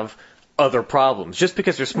actually have other problems. Just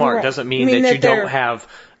because they're smart doesn't mean that you don't have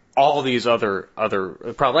all these other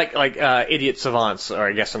problems, like idiot savants, or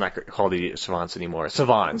I guess they're not called idiot savants anymore.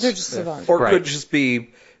 Savants. They're just savants. Or could just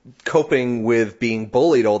be coping with being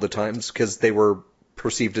bullied all the time because they were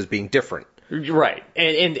perceived as being different. Right,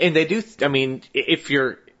 and they do. I mean,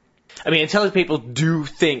 intelligent people do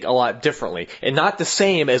think a lot differently, and not the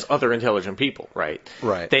same as other intelligent people, right?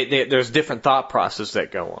 Right. There's different thought processes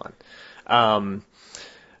that go on.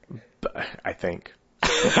 I think.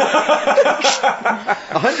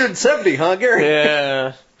 170, huh, Gary?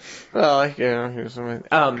 Yeah. Well, here's something.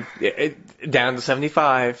 Down to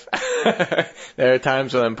 75. There are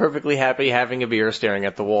times when I'm perfectly happy having a beer staring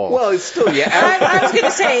at the wall. Well, it's still, yeah. I was gonna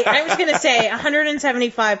say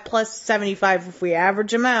 175 plus 75 if we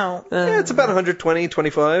average them out. Yeah, it's about 120,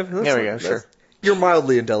 25. There we go, sure. You're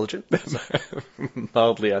mildly intelligent.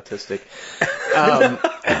 Mildly autistic.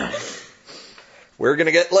 We're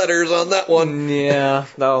gonna get letters on that one. Yeah,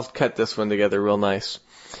 I'll cut this one together real nice.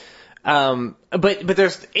 But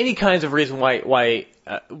there's any kinds of reason why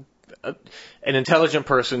an intelligent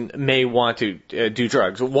person may want to do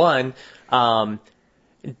drugs. One,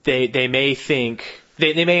 they may think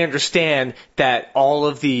they may understand that all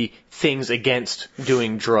of the things against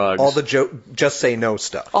doing drugs, all the just say no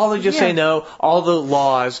stuff, all the just say no, all the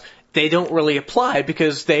laws, they don't really apply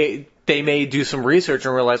because they may do some research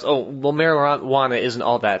and realize, oh, well, marijuana isn't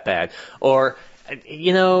all that bad, or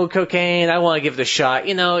cocaine, I want to give it a shot.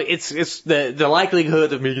 It's the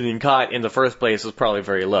likelihood of me getting caught in the first place is probably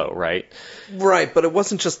very low, right? Right, but it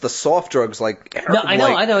wasn't just the soft drugs like no,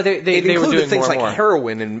 I know. They were doing things more and like more.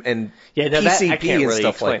 heroin and PCP and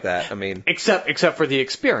stuff explain. like that. I mean, except for the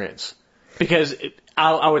experience, because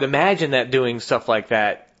I would imagine that doing stuff like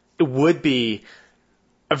that would be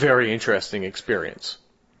a very interesting experience.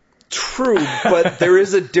 True, but there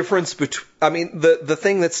is a difference between, I mean, the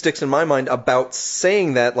thing that sticks in my mind about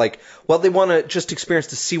saying that, like, well, they want to just experience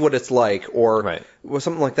to see what it's like, or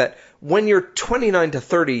something like that. When you're 29 to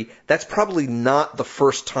 30, that's probably not the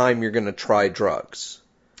first time you're going to try drugs.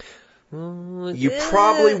 You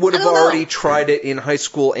probably would have already tried it in high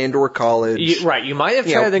school and or college. You might have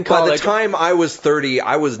tried it in college. By the time I was 30,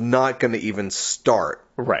 I was not going to even start.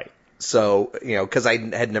 Right. So, because I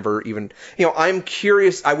had never even, I'm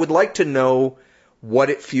curious. I would like to know what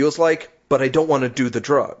it feels like, but I don't want to do the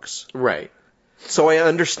drugs. Right. So I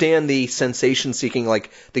understand the sensation-seeking,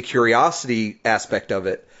 like the curiosity aspect of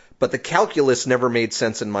it, but the calculus never made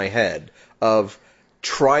sense in my head of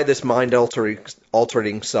try this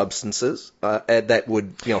mind-altering substances that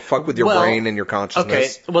would, fuck with your brain and your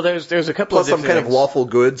consciousness. Okay. Well, there's a couple Plus, of I'm kind of lawful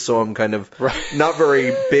good, so I'm kind of not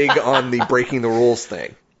very big on the breaking the rules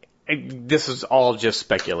thing. This is all just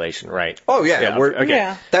speculation, right? Oh yeah,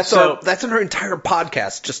 okay. That's our entire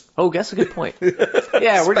podcast. Just that's a good point.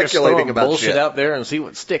 Yeah, we're just speculating throwing about bullshit shit out there and see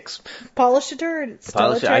what sticks. Polish a turd. It's still a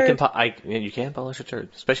Polish it. turd. You can polish a turd,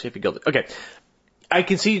 especially if you gild it. Okay. I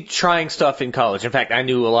can see trying stuff in college. In fact, I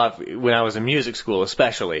knew a lot when I was in music school,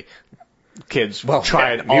 especially. Kids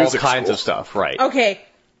trying all kinds of stuff, right? Okay.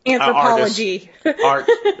 Anthropology. Art.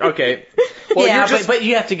 Okay. Well, Yeah, but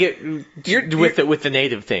you have to get with the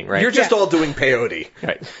native thing, right? You're just all doing peyote.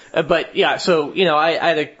 Right. But yeah, so, I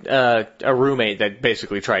had a roommate that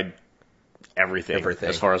basically tried everything.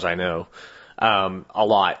 As far as I know. A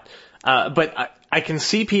lot. But I can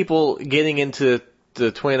see people getting into the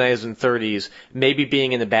 29s and 30s, maybe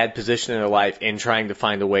being in a bad position in their life and trying to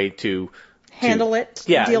find a way to handle it.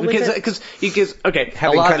 Yeah, deal with it. because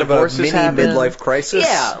having a lot kind of of a divorces mini happen. midlife crisis.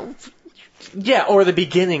 Yeah, or the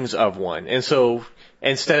beginnings of one. And so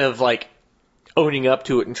instead of owning up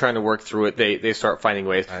to it and trying to work through it, they start finding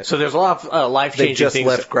ways. Right. So there's a lot of life-changing things. They just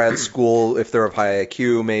left grad school if they're of high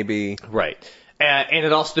IQ, maybe. Right. And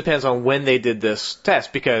it also depends on when they did this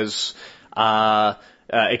test, because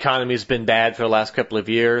economy's been bad for the last couple of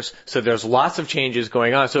years, so there's lots of changes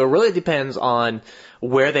going on. So it really depends on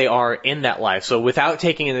where they are in that life. So without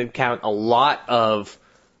taking into account a lot of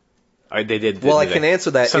I can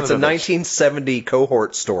answer that. It's a 1970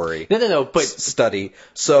 cohort story. No, but study.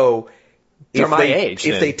 So if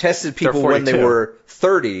they tested people when they were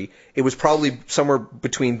 30, it was probably somewhere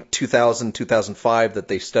between 2000 and 2005 that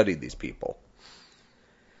they studied these people.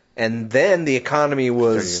 And then the economy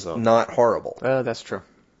was not horrible. That's true.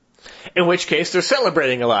 In which case, they're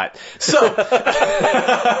celebrating a lot. So, but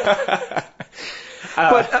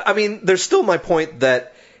I mean, there's still my point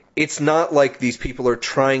that it's not like these people are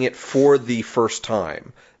trying it for the first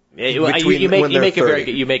time. You make a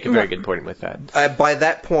very good point with that. By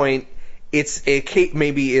that point,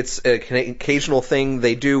 maybe it's an occasional thing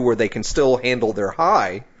they do where they can still handle their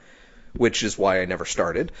high, which is why I never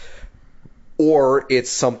started. Or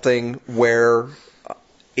it's something where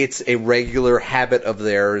it's a regular habit of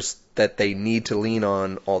theirs that they need to lean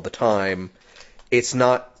on all the time. It's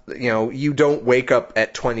not, you don't wake up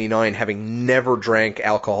at 29 having never drank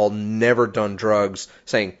alcohol, never done drugs,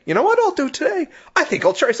 saying, you know what I'll do today? I think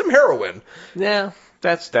I'll try some heroin. Yeah,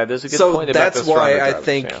 that is a good point. So that's why I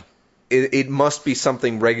think it must be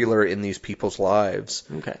something regular in these people's lives.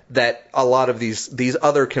 Okay. That a lot of these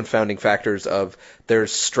other confounding factors of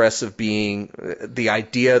there's stress of being, the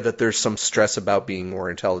idea that there's some stress about being more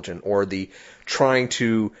intelligent, or the trying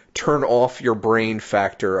to turn off your brain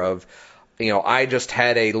factor of, I just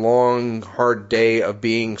had a long, hard day of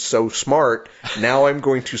being so smart. Now I'm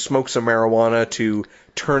going to smoke some marijuana to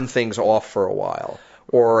turn things off for a while.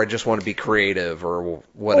 Or I just want to be creative or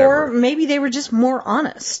whatever. Or maybe they were just more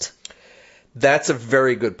honest. That's a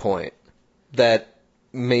very good point. That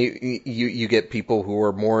you get people who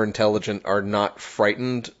are more intelligent are not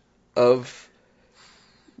frightened of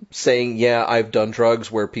saying, yeah, I've done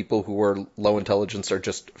drugs, where people who are low intelligence are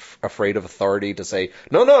just afraid of authority to say,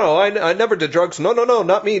 no, I never did drugs. No,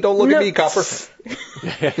 not me. Don't look at me, copper.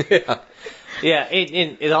 Yeah,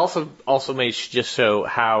 it also may just show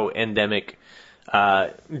how endemic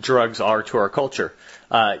drugs are to our culture.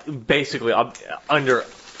 Basically,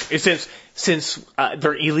 since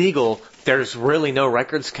they're illegal, there's really no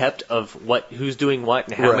records kept of who's doing what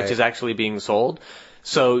and how much is actually being sold.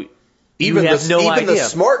 So even the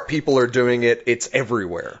smart people are doing it. It's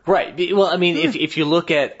everywhere. Right. Well, I mean, if you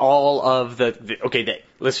look at all of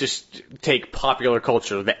let's just take popular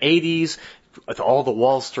culture, the 80s, with all the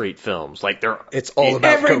Wall Street films, it's all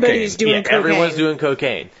about everybody's cocaine. doing cocaine. Everyone's doing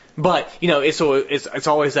cocaine. But it's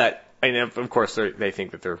always that. And of course, they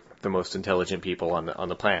think that they're the most intelligent people on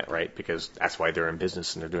the planet, right? Because that's why they're in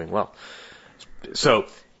business and they're doing well. So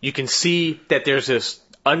you can see that there's this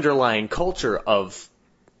underlying culture of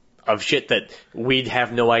shit that we'd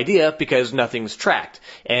have no idea because nothing's tracked,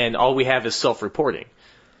 and all we have is self-reporting.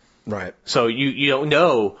 Right. So you don't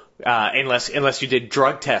know unless you did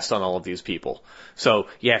drug tests on all of these people. So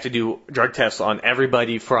you have to do drug tests on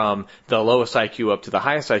everybody from the lowest IQ up to the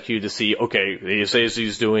highest IQ to see, okay, he says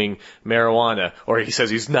he's doing marijuana, or he says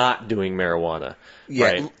he's not doing marijuana. Yeah,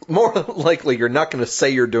 right? More likely you're not going to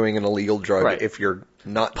say you're doing an illegal drug Right. if you're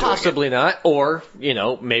not doing Possibly not, or,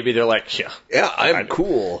 maybe they're like, it. Yeah, I'm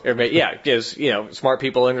cool. Or yeah, because, smart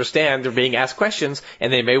people understand they're being asked questions,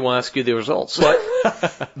 and they may want to ask you the results.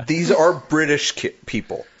 But these are British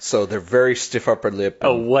people, so they're very stiff upper lip.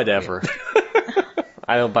 Oh, whatever.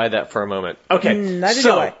 I don't buy that for a moment. Okay, Neither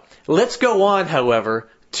do I. Let's go on, however,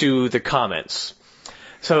 to the comments.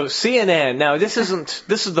 So CNN, now this is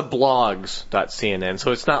the blogs.cnn,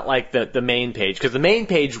 so it's not like the main page, because the main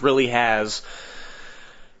page really has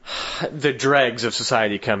the dregs of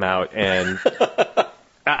society come out, and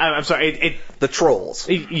I'm sorry, The trolls.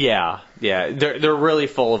 yeah, they're really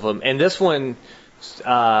full of them, and this one,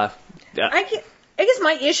 I guess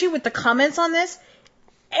my issue with the comments on this,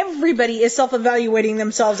 everybody is self-evaluating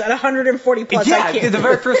themselves at 140 plus IQ. the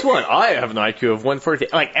very first one. I have an IQ of 140.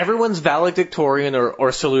 Like, everyone's valedictorian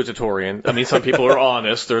or salutatorian. I mean, some people are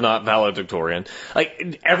honest. They're not valedictorian.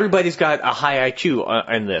 Like, everybody's got a high IQ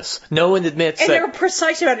in this. No one admits and that. they're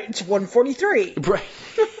precise about it. It's 143. Right.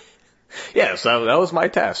 Yes, that was my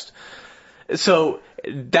test. So,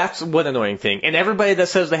 that's one annoying thing. And everybody that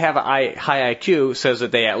says they have a high IQ says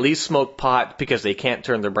that they at least smoke pot because they can't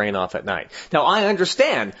turn their brain off at night. Now, I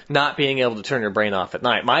understand not being able to turn your brain off at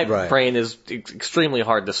night. My brain is extremely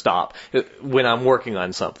hard to stop when I'm working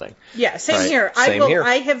on something. Yeah, same Right. here. Same here.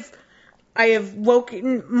 I have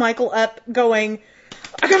woken Michael up going,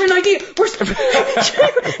 I got an idea.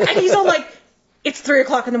 And he's all like, it's 3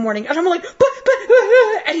 o'clock in the morning. And I'm like, but,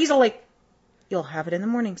 and he's all like, you'll have it in the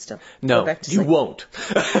morning still. No, Go back to you sleep. won't.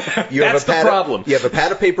 You have That's the problem. You have a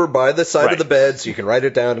pad of paper by the side Right. of the bed, so you can write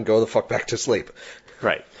it down and go the fuck back to sleep.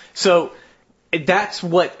 Right. So that's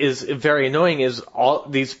what is very annoying is all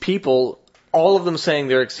these people, all of them saying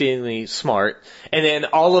they're exceedingly smart, and then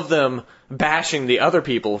all of them bashing the other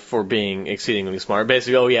people for being exceedingly smart.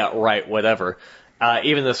 Basically, oh yeah, right, whatever.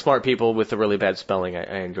 Even the smart people with the really bad spelling,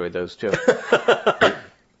 I enjoyed those too.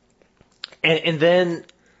 and then,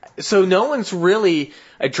 so no one's really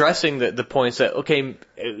addressing the points that, okay,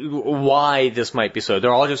 why this might be so.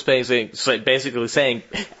 They're all just basically saying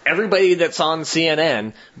everybody that's on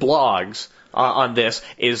CNN blogs on this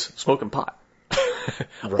is smoking pot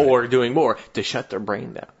or doing more to shut their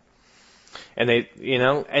brain down. And they,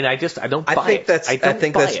 and I don't buy it. I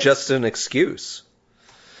think that's just an excuse.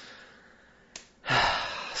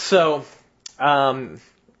 So, where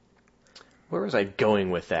was I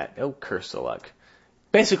going with that? Oh, curse the luck.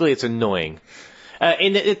 Basically, it's annoying.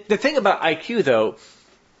 And the thing about IQ, though,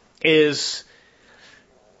 is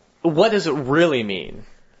what does it really mean,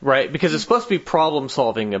 right? Because it's supposed to be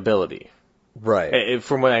problem-solving ability, Right.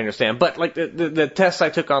 from what I understand. But like the tests I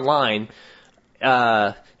took online,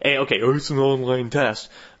 it's an online test,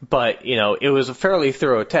 but it was a fairly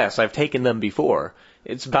thorough test. I've taken them before.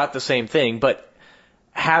 It's about the same thing, but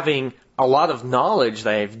having a lot of knowledge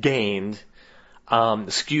that I've gained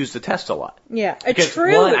skews the test a lot. Yeah, Because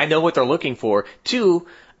true. one, I know what they're looking for. Two,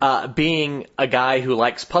 being a guy who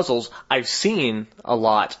likes puzzles, I've seen a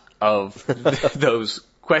lot of those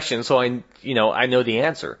questions, so I know the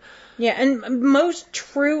answer. Yeah, and most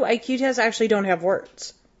true IQ tests actually don't have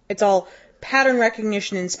words. It's all pattern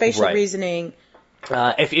recognition and spatial Right. reasoning.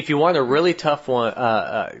 If you want a really tough one,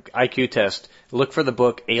 IQ test, look for the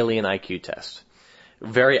book Alien IQ Test.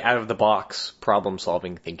 Very out of the box problem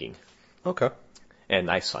solving thinking. Okay. And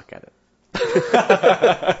I suck at it. Is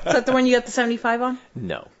that the one you got the 75 on?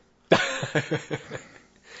 No.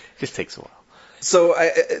 Just takes a while. So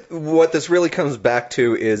what this really comes back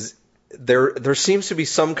to is there seems to be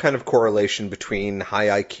some kind of correlation between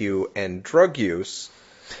high IQ and drug use.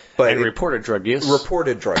 But And reported drug use.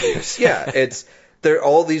 Reported drug use. Yeah, it's there.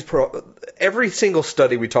 All these every single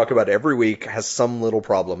study we talk about every week has some little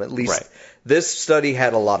problem. At least Right. this study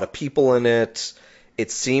had a lot of people in it.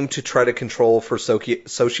 It seemed to try to control for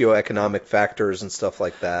socioeconomic factors and stuff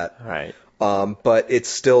like that. Right. But it's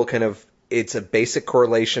still it's a basic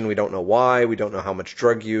correlation. We don't know why. We don't know how much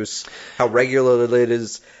drug use, how regular it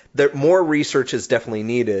is. More research is definitely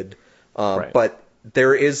needed. Right. But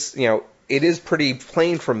there is, it is pretty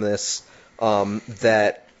plain from this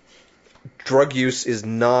that drug use is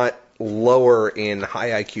not lower in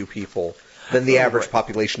high IQ people than the average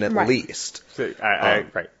population at Right. least. So,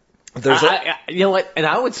 right. There's you know what? And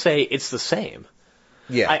I would say it's the same.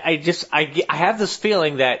 yeah. I have this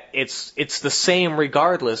feeling that it's the same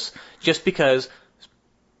regardless, just because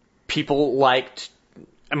people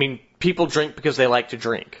people drink because they like to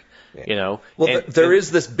drink. you know. Well, there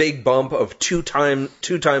is this big bump of two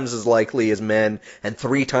times as likely as men and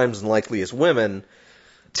 3 times as likely as women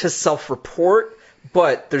to self-report,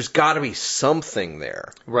 but there's got to be something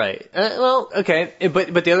there. Right. Well, okay.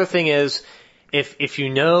 But the other thing is, if you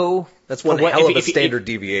know... That's one hell of a standard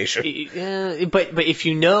deviation. But if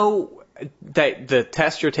you know that the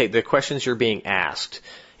test you're taking, the questions you're being asked,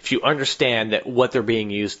 if you understand that what they're being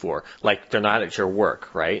used for, like they're not at your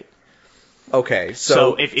work, right? Okay,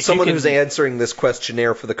 so if someone who's answering this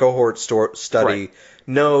questionnaire for the cohort study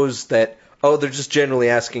knows that, they're just generally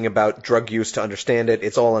asking about drug use to understand it.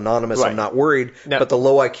 It's all anonymous. Right. I'm not worried. No. But the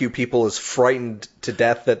low IQ people is frightened to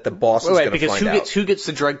death that the boss is going to find out. Because who gets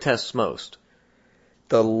the drug tests most?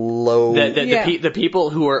 The low... The people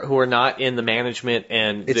who are not in the management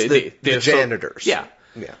and... It's the janitors. Yeah.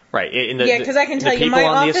 Right. Because I can tell you, people my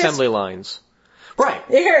on office, the assembly lines. Right.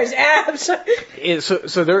 There's abs. So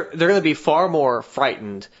they're going to be far more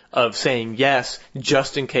frightened of saying yes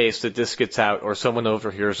just in case that this gets out or someone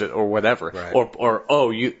overhears it or whatever. Right.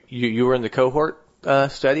 Or you were in the cohort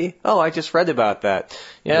study? Oh, I just read about that.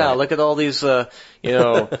 Yeah, Right. look at all these not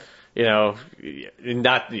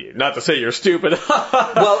to say you're stupid.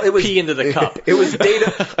 Well, it was pee into the cup. It was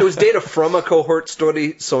data from a cohort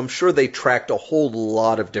study, so I'm sure they tracked a whole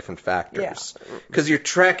lot of different factors. Because you're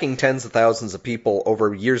tracking tens of thousands of people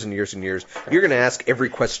over years and years and years. You're going to ask every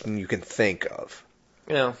question you can think of.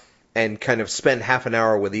 Yeah. And kind of spend half an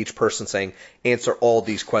hour with each person saying, answer all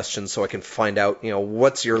these questions so I can find out,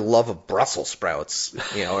 what's your love of Brussels sprouts,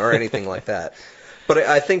 or anything like that. But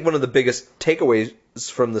I think one of the biggest takeaways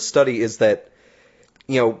from the study is that,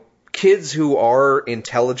 kids who are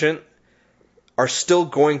intelligent are still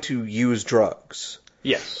going to use drugs.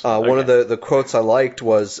 Yes. One of the quotes I liked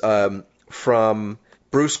was from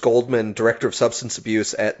Bruce Goldman, Director of Substance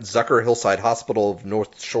Abuse at Zucker Hillside Hospital of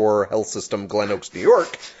North Shore Health System, Glen Oaks, New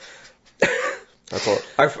York. That's all.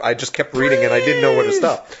 I just kept reading and I didn't know where to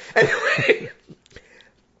stop. Anyway,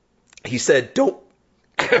 he said, don't...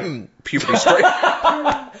 puberty strike.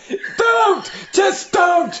 Just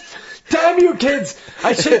don't! Damn you kids!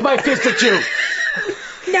 I shake my fist at you!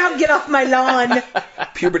 Now get off my lawn.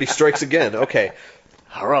 Puberty strikes again. Okay.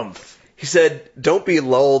 Harumph. He said, don't be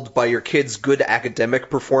lulled by your kid's good academic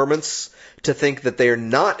performance to think that they are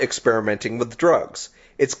not experimenting with drugs.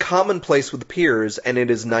 It's commonplace with peers, and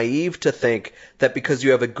it is naive to think that because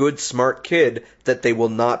you have a good, smart kid, that they will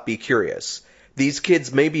not be curious. These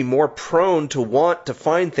kids may be more prone to want to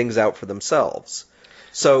find things out for themselves.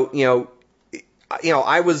 So,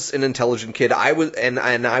 I was an intelligent kid. I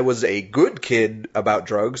was a good kid about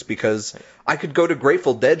drugs because I could go to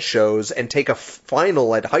Grateful Dead shows and take a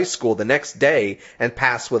final at high school the next day and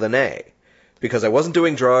pass with an A. Because I wasn't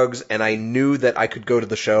doing drugs and I knew that I could go to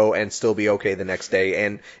the show and still be okay the next day.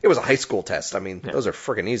 And it was a high school test. I mean, those are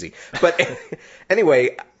freaking easy. But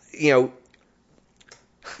anyway, you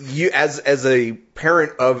as a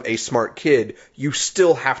parent of a smart kid, you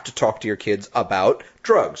still have to talk to your kids about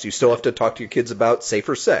drugs. You still have to talk to your kids about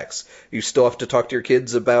safer sex. You still have to talk to your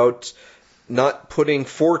kids about not putting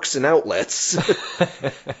forks in outlets.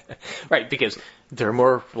 Right, because they're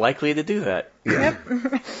more likely to do that. Yeah.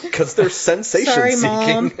 Because they're sensation Sorry, seeking.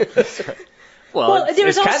 Mom. Well,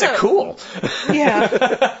 it's kind of cool.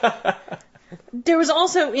 Yeah. There was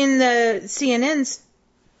also in the CNN's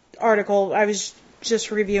article, I was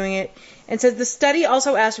just reviewing it, and says the study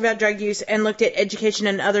also asked about drug use and looked at education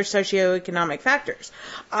and other socioeconomic factors.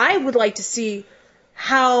 I would like to see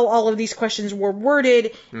how all of these questions were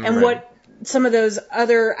worded and what some of those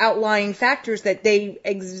other outlying factors that they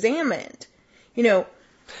examined.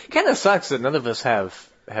 Kind of sucks that none of us have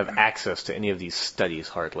access to any of these studies,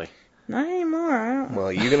 hardly. Not anymore. I don't.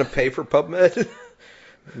 Well, you going to pay for PubMed?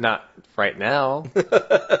 Not right now.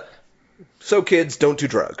 So kids, don't do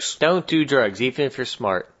drugs. Don't do drugs, even if you're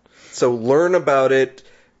smart. So learn about it,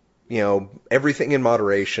 everything in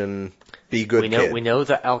moderation, be good kid. We know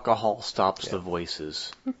that alcohol stops the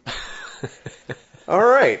voices. All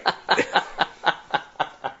right.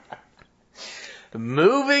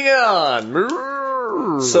 Moving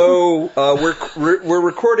on. So we're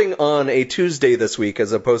recording on a Tuesday this week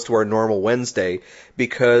as opposed to our normal Wednesday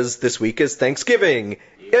because this week is Thanksgiving.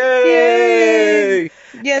 Yay!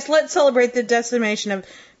 Yes, let's celebrate the decimation of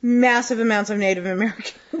massive amounts of Native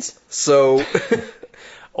Americans. So,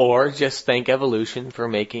 or just thank evolution for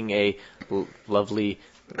making a lovely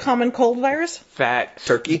common cold virus, fat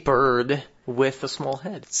turkey bird with a small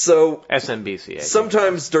head. So, SMBC.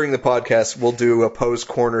 Sometimes during the podcast, we'll do a Poe's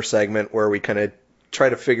Corner segment where we kind of try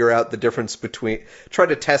to figure out the difference between, try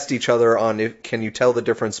to test each other on can you tell the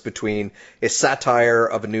difference between a satire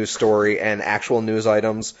of a news story and actual news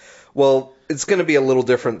items. Well, it's going to be a little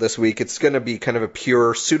different this week. It's going to be kind of a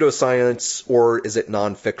pure pseudoscience, or is it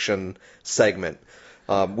nonfiction segment.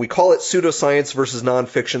 We call it pseudoscience versus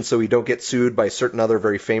nonfiction so we don't get sued by a certain other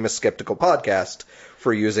very famous skeptical podcast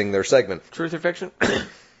for using their segment. Truth or fiction?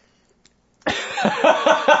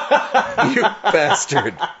 You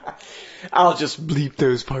bastard. I'll just bleep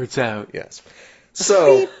those parts out. Yes.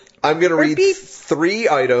 So, Beep. I'm going to read beep. 3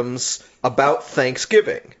 items about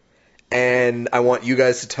Thanksgiving. And I want you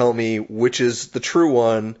guys to tell me which is the true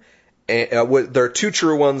one. There are 2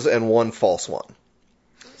 true ones and 1 false one.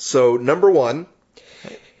 So, number 1.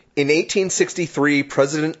 In 1863,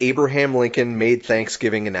 President Abraham Lincoln made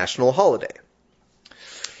Thanksgiving a national holiday.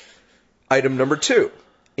 Item number 2.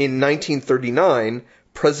 In 1939,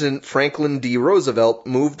 President Franklin D. Roosevelt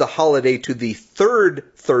moved the holiday to the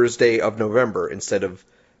 3rd Thursday of November instead of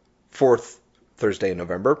 4th Thursday in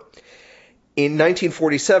November. In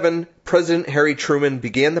 1947, President Harry Truman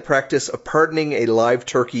began the practice of pardoning a live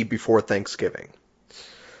turkey before Thanksgiving.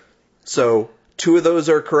 So, 2 of those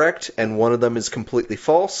are correct, and 1 of them is completely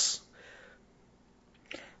false.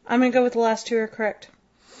 I'm going to go with the last 2 are correct.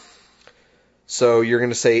 So you're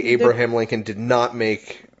going to say Abraham Lincoln did not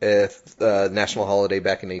make a national holiday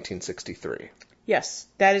back in 1863. Yes,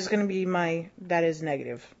 that is going to be that is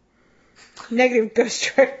negative. Negative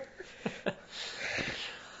Ghost Rider.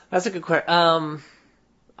 That's a good question. I'm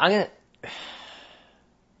going to...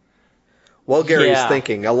 While Gary's Yeah.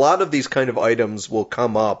 thinking, a lot of these kind of items will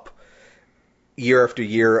come up year after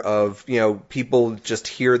year of, people just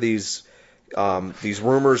hear these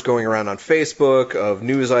rumors going around on Facebook of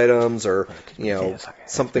news items or,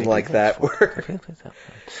 something like that. Where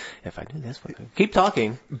If I do this, keep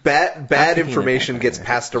talking. bad information gets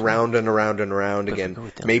passed around and around and around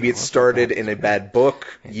again. Maybe it started in a bad book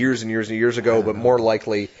years and years and years ago, but more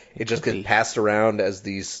likely it just gets passed around as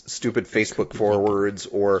these stupid Facebook forwards,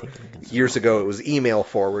 or years ago it was email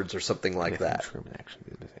forwards or something like that.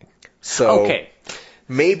 So, Okay.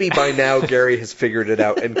 maybe by now Gary has figured it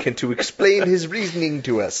out and can to explain his reasoning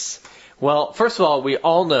to us. Well, first of all, we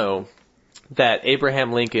all know that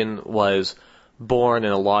Abraham Lincoln was born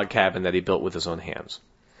in a log cabin that he built with his own hands.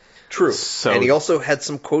 True. So- And he also had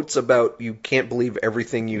some quotes about you can't believe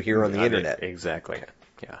everything you hear on the internet. Exactly.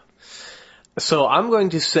 Yeah. So I'm going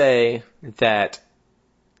to say that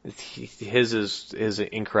his is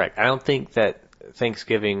incorrect. I don't think that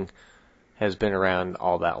Thanksgiving has been around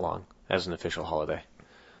all that long as an official holiday.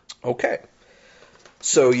 Okay.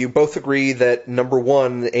 So you both agree that number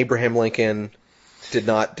 1, Abraham Lincoln did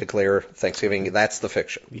not declare Thanksgiving. That's the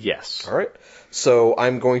fiction. Yes. All right. So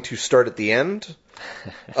I'm going to start at the end.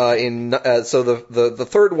 So the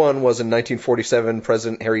third one was in 1947.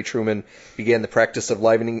 President Harry Truman began the practice of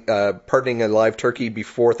pardoning a live turkey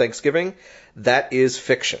before Thanksgiving. That is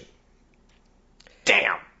fiction.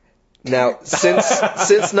 Damn. Now, since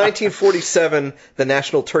 1947, the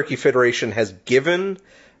National Turkey Federation has given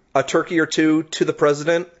a turkey or 2 to the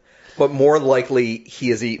president, but more likely he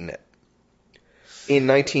has eaten it. In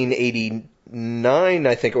 1989,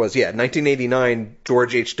 I think it was, 1989,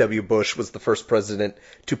 George H.W. Bush was the first president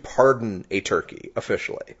to pardon a turkey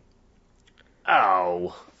officially.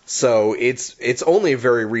 Oh. So it's only a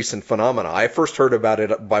very recent phenomenon. I first heard about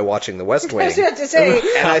it by watching The West Wing. I was about to say,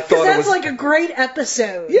 And I because thought it that's was like a great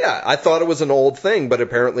episode. Yeah, I thought it was an old thing, but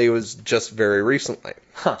apparently it was just very recently.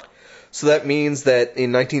 Huh. So that means that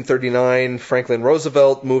in 1939, Franklin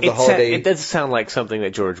Roosevelt moved the holiday. It does sound like something that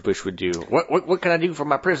George Bush would do. What can I do for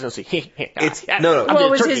my presidency? No. Well,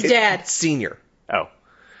 it was his dad. Senior. Oh.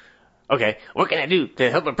 Okay. What can I do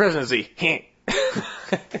to help my presidency?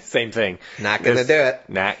 Same thing. Not gonna do it.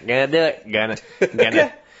 Not gonna do it.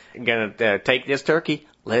 Gonna take this turkey.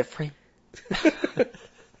 Let it free.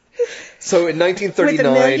 So in With 1939,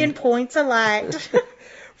 a million points elect.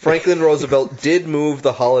 Franklin Roosevelt did move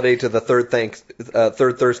the holiday to the third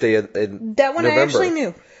Thursday in That one November. I actually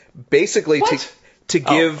knew. Basically to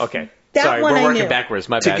give Okay. That Sorry, one we're I working knew. backwards.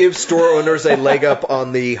 My to bad. give store owners a leg up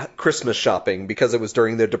on the Christmas shopping because it was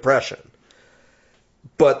during the Depression.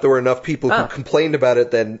 But there were enough people who complained about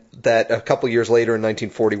it then that a couple years later in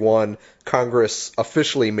 1941, Congress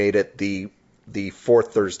officially made it the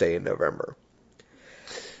fourth Thursday in November.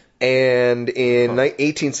 And in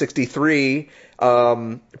 1863,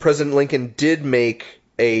 President Lincoln did make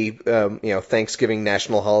a Thanksgiving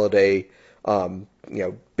national holiday.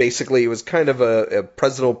 Basically it was kind of a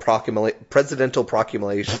presidential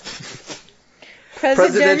proclamation.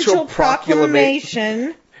 Presidential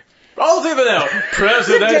proclamation. All together now.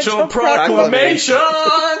 Presidential proclamation.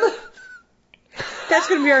 That's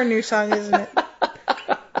going to be our new song, isn't it?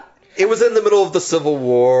 It was in the middle of the Civil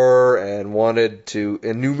War and wanted to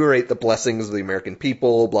enumerate the blessings of the American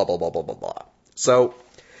people, blah, blah, blah, blah, blah, blah. So,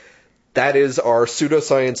 that is our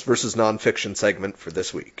pseudoscience versus nonfiction segment for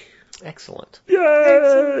this week. Excellent.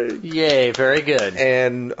 Yay! Yay, very good.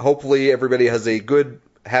 And hopefully everybody has a good,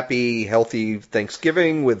 happy, healthy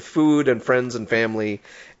Thanksgiving with food and friends and family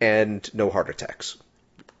and no heart attacks.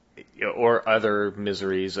 Or other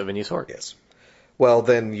miseries of any sort. Yes. Well,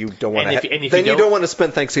 then you don't want And to. if Then you you don't want to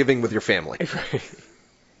spend Thanksgiving with your family.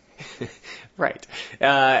 Right.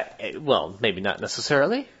 Well, maybe not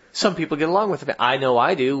necessarily. Some people get along with it. I know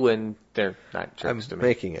I do when they're not jerks to I'm me.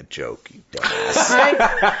 making a joke, you dumbass.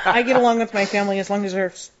 I get along with my family as long as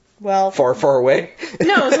there's, well... Far, far away?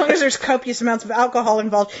 No, as long as there's copious amounts of alcohol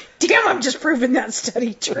involved. Damn, I'm just proving that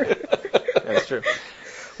study true. That's true.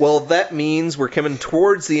 Well, that means we're coming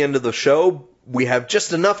towards the end of the show. We have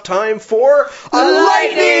just enough time for a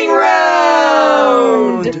lightning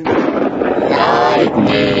round!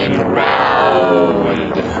 Lightning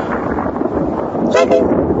round. Lightning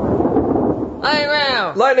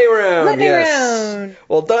round. Lightning round, Lightning yes. round.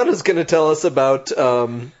 Well, Donna's going to tell us about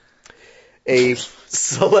a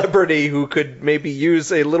celebrity who could maybe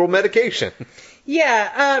use a little medication.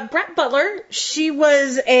 Yeah, Brett Butler, she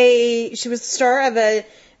was the star of a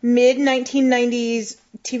mid-1990s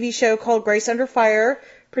TV show called Grace Under Fire,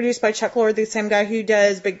 produced by Chuck Lorre, the same guy who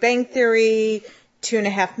does Big Bang Theory,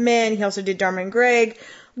 2.5 Men. He also did Dharma and Greg.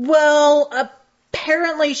 Well,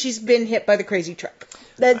 apparently she's been hit by the crazy truck.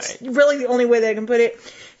 That's really the only way that I can put it.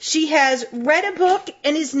 She has read a book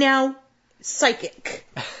and is now psychic.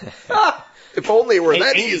 If only it were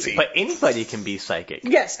that easy. But anybody can be psychic.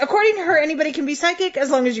 Yes, according to her, anybody can be psychic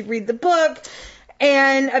as long as you read the book.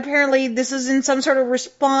 And apparently this is in some sort of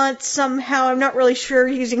response somehow. I'm not really sure,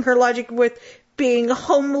 using her logic with being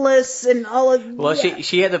homeless and all of... Well,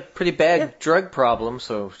 she had a pretty bad drug problem,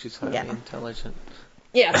 so she's highly intelligent.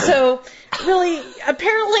 Yeah, so really,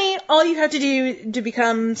 apparently all you have to do to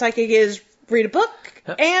become psychic is read a book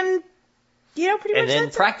and, pretty much And then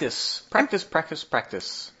that's practice. Practice.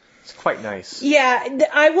 It's quite nice. Yeah,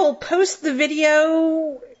 I will post the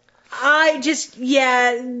video. I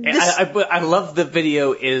love the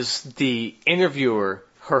video is the interviewer,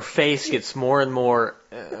 her face gets more and more,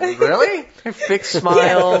 really? Her fixed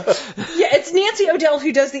smile. Yeah, it's Nancy O'Dell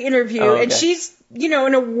who does the interview, and she's, an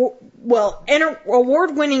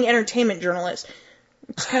award-winning entertainment journalist.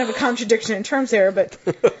 It's kind of a contradiction in terms there, but...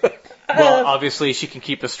 Well, obviously she can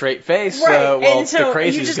keep a straight face right. while And so the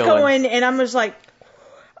crazy's you just going. go in, and I'm just like,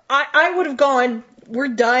 I would have gone, we're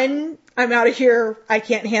done, I'm out of here, I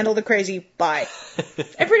can't handle the crazy, bye.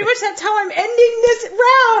 And pretty much that's how I'm ending this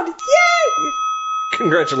round. Yay!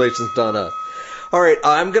 Congratulations, Donna. All right,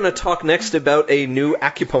 I'm going to talk next about a new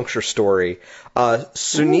acupuncture story.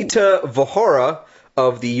 Sunita Vohra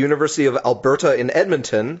of the University of Alberta in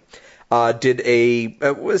Edmonton did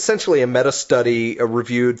essentially a meta-study,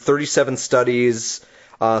 reviewed 37 studies.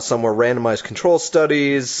 Some were randomized control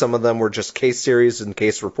studies. Some of them were just case series and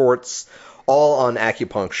case reports, all on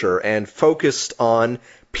acupuncture, and focused on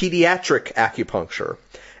pediatric acupuncture.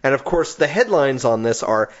 And of course, the headlines on this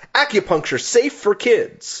are "Acupuncture Safe for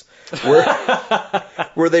Kids,"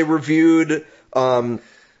 where they reviewed all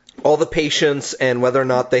the patients and whether or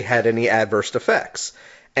not they had any adverse effects.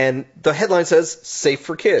 And the headline says "Safe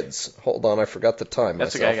for Kids." Hold on, I forgot the time.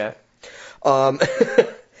 That's myself.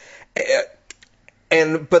 okay.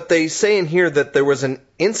 But they say in here that there was an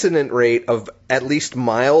incident rate of at least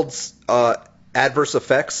mild adverse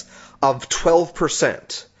effects of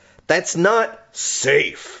 12%. That's not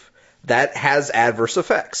safe. That has adverse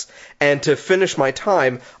effects. And to finish my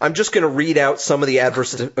time, I'm just going to read out some of the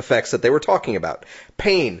adverse effects that they were talking about.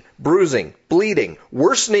 Pain, bruising, bleeding,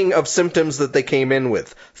 worsening of symptoms that they came in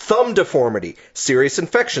with, thumb deformity, serious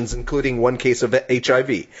infections, including one case of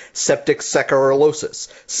HIV, septic saccharosis,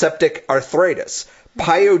 septic arthritis,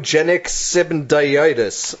 pyogenic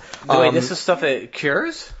syndactylitis. Wait, this is stuff that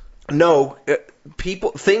cures? No,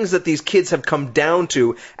 things that these kids have come down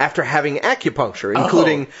to after having acupuncture,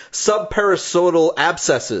 including subparasodal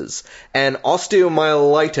abscesses and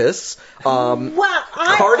osteomyelitis,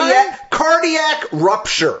 cardiac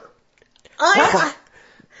rupture.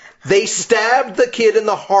 They stabbed the kid in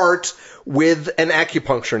the heart with an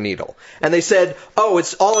acupuncture needle. And they said,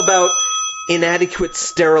 it's all about inadequate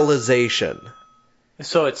sterilization.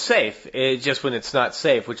 So it's safe, just when it's not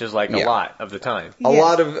safe, which is like a lot of the time. A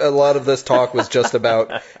lot of this talk was just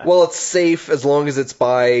about, it's safe as long as it's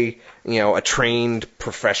by, a trained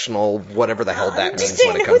professional, whatever the hell that means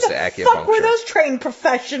when it comes to acupuncture. Who the fuck were those trained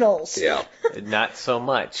professionals? Yeah. Not so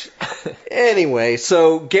much. Anyway,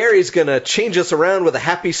 so Gary's gonna change us around with a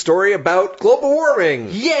happy story about global warming.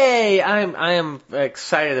 Yay! I am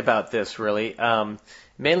excited about this, really.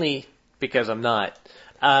 Mainly because I'm not.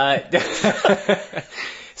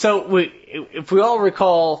 So if we all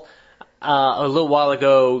recall, a little while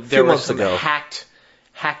ago, there were some hacked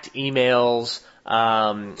emails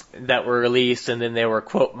that were released, and then they were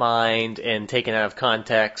quote mined and taken out of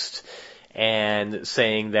context, and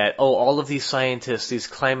saying that all of these scientists, these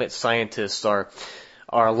climate scientists,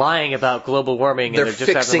 are lying about global warming. They're and they're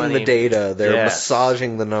just fixing having money. the data. They're Yes.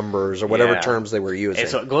 massaging the numbers or whatever Yeah. terms they were using. And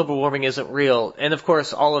so global warming isn't real. And of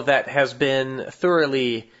course, all of that has been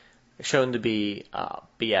thoroughly shown to be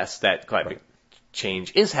BS, that climate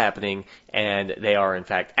change is happening, and they are in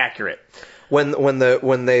fact accurate.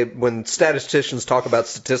 When statisticians talk about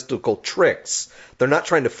statistical tricks, they're not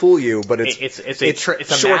trying to fool you, but it's a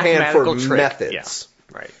shorthand for mathematical trick. methods.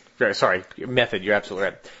 Yeah, right. Very sorry, method. You're absolutely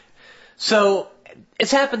right. So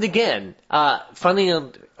it's happened again.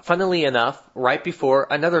 Funnily enough, right before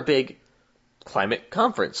another big climate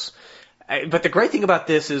conference. But the great thing about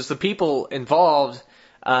this is the people involved,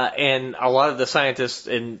 and a lot of the scientists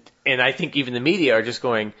and I think even the media are just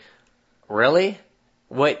going, really?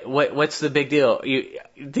 What's the big deal?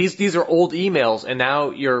 These are old emails, and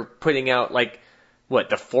now you're putting out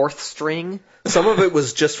the fourth string? Some of it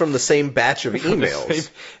was just from the same batch of emails.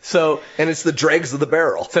 And it's the dregs of the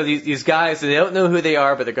barrel. So these guys, they don't know who they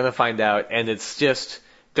are, but they're going to find out, and it's just,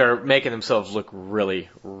 they're making themselves look really,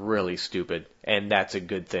 really stupid, and that's a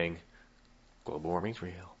good thing. Global warming's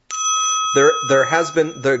real. There has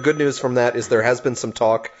been, the good news from that is there has been some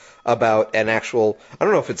talk about an actual, I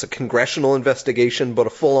don't know if it's a congressional investigation, but a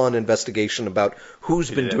full-on investigation about who's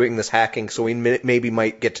been doing this hacking, so we maybe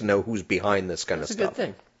might get to know who's behind this kind of stuff. That's a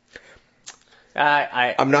good thing.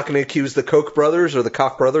 I'm not going to accuse the Koch brothers or the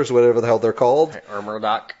Koch brothers, whatever the hell they're called, or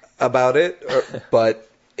Murdoch, about it, but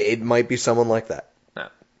it might be someone like that. No.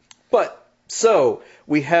 But, so,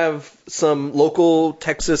 we have some local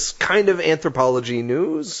Texas kind of anthropology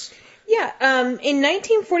news. Yeah, in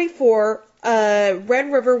 1944,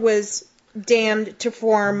 Red River was dammed to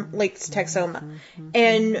form Lake Texoma.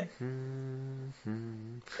 And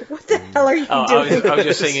what the hell are you doing? I was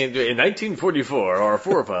just saying in 1944, our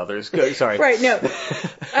forefathers. Sorry. Right, no.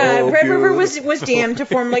 Red River was dammed to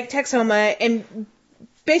form Lake Texoma, and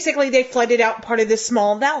basically they flooded out part of this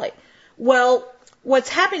small valley. Well, what's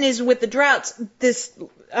happened is with the droughts, this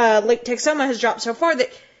Lake Texoma has dropped so far that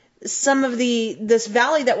some of this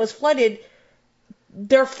valley that was flooded,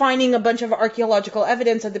 they're finding a bunch of archaeological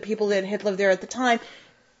evidence of the people that had lived there at the time.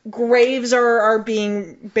 Graves are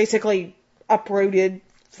being basically uprooted,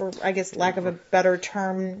 for, I guess, lack of a better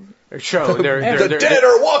term. Sure, the dead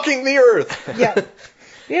are walking the earth. Yeah.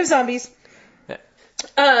 We have zombies.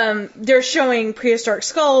 They're showing prehistoric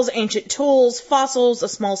skulls, ancient tools, fossils, a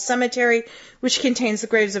small cemetery, which contains the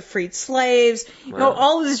graves of freed slaves. You know,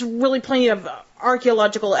 all of this really plenty of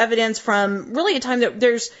archaeological evidence from really a time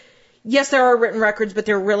that yes, there are written records, but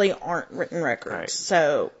there really aren't written records. Right.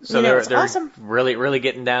 So they're it's awesome. really, really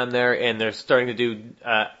getting down there, and they're starting to do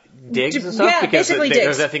digs and stuff, yeah, because basically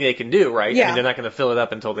there's digs. nothing they can do, right? Yeah. I mean, they're not going to fill it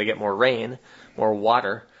up until they get more rain, more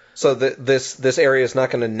water. So this area is not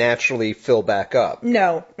going to naturally fill back up.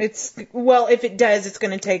 No, if it does, it's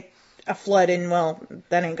going to take a flood, and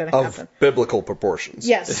that ain't going to happen. Of biblical proportions.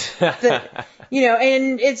 Yes. And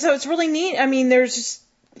it's really neat. I mean, there's just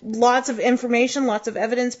lots of information, lots of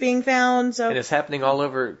evidence being found. So And it's happening all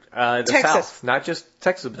over the Texas. South, not just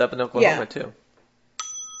Texas, but up in Oklahoma too.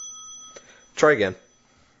 Try again.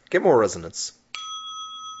 Get more resonance.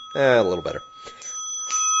 A little better.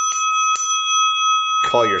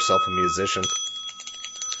 Call yourself a musician.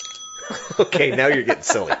 Okay, now you're getting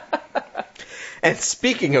silly. And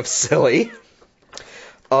speaking of silly,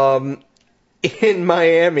 in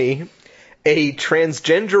Miami, a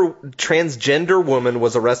transgender woman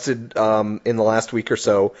was arrested in the last week or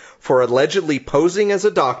so for allegedly posing as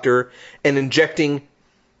a doctor and injecting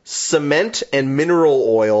cement and mineral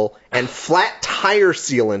oil and flat tire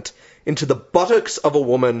sealant into the buttocks of a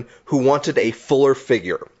woman who wanted a fuller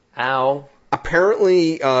figure. Ow.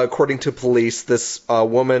 Apparently, according to police, this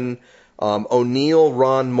woman, O'Neill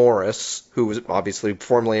Ron Morris, who was obviously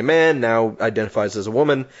formerly a man, now identifies as a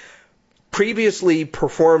woman, previously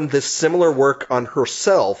performed this similar work on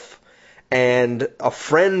herself, and a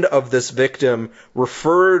friend of this victim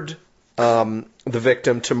referred the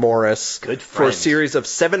victim to Morris for a series of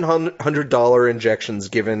 $700 injections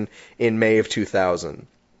given in May of 2000.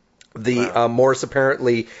 Morris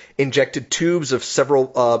apparently injected tubes of several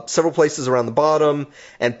places around the bottom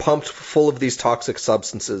and pumped full of these toxic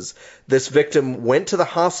substances. This victim went to the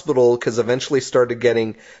hospital because eventually started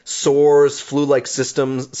getting sores, flu-like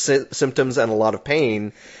symptoms, and a lot of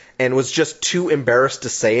pain, and was just too embarrassed to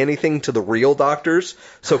say anything to the real doctors,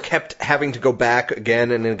 so kept having to go back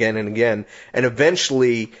again and again and again, and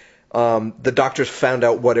eventually the doctors found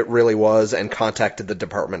out what it really was and contacted the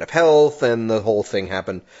Department of Health, and the whole thing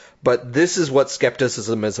happened. But this is what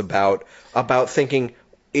skepticism is about thinking,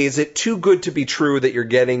 is it too good to be true that you're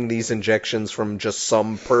getting these injections from just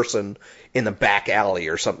some person in the back alley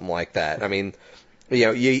or something like that? I mean,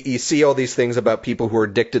 you see all these things about people who are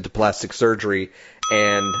addicted to plastic surgery,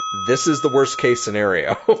 and this is the worst case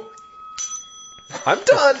scenario. I'm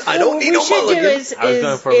done. I don't need no mulligan.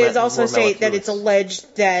 Is also state that it's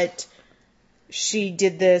alleged that she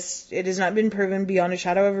did this. It has not been proven beyond a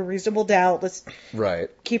shadow of a reasonable doubt. Let's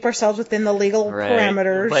keep ourselves within the legal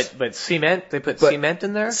parameters. But cement? They put cement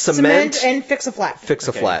in there? Cement and fix-a-flat.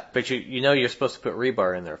 Fix-a-flat. But you're supposed to put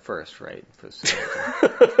rebar in there first, right?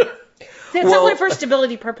 That's only for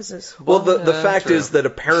stability purposes. Well, the fact is that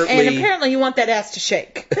apparently you want that ass to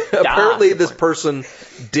shake. Apparently this person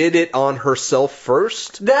did it on herself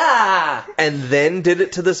first, and then did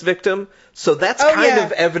it to this victim. So that's kind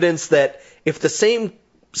of evidence that if the same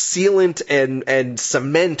sealant and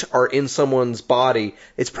cement are in someone's body,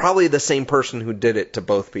 it's probably the same person who did it to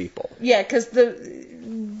both people. Yeah, because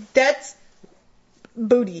that's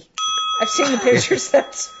booty. I've seen the pictures.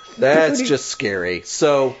 That's booty. Just scary.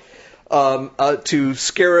 So. To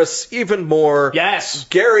scare us even more,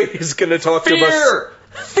 Gary is going to talk to us.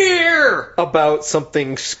 Fear! About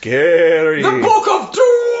something scary. The Book of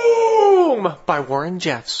Doom! By Warren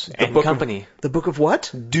Jeffs and Company. The Book of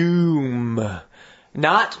what? Doom.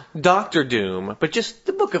 Not Dr. Doom, but just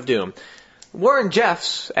the Book of Doom. Warren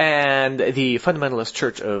Jeffs and the Fundamentalist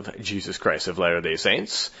Church of Jesus Christ of Latter-day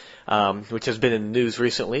Saints, which has been in the news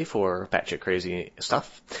recently for batshit crazy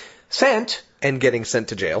stuff, getting sent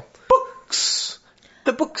to jail.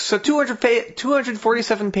 The book's a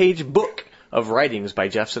 247-page book of writings by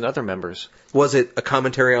Jeffs and other members. Was it a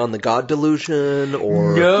commentary on the God delusion,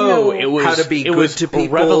 or no? It was how to be good to people.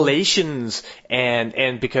 Revelations,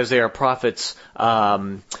 and because they are prophets,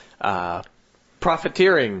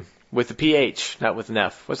 profiteering with a PH, not with an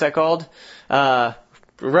F. What's that called?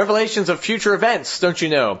 Revelations of future events. Don't you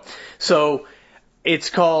know? So.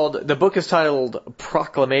 The book is titled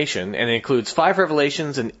Proclamation, and it includes 5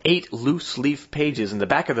 revelations and 8 loose leaf pages in the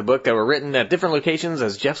back of the book that were written at different locations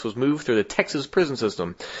as Jeffs was moved through the Texas prison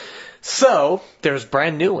system. So, there's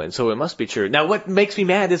brand new ones, so it must be true. Now, what makes me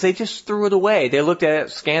mad is they just threw it away. They looked at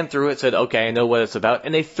it, scanned through it, said, okay, I know what it's about,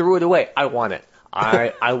 and they threw it away. I want it.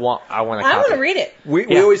 I want a copy. I want to read it.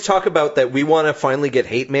 We always talk about that we want to finally get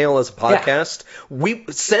hate mail as a podcast. Yeah. We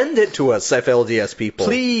send it to us, FLDS people.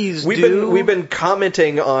 Please We've been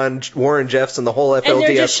commenting on Warren Jeffs and the whole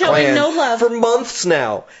FLDS clan no love. for months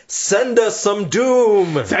now. Send us some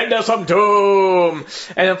doom. Send us some doom.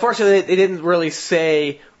 And unfortunately, they didn't really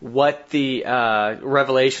say what the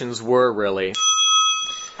revelations were, really.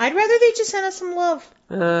 I'd rather they just send us some love.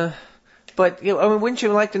 But wouldn't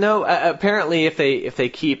you like to know? Apparently, if they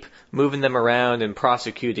keep moving them around and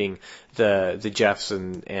prosecuting the Jeffs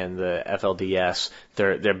and the FLDS,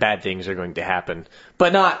 their bad things are going to happen.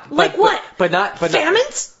 But not what? But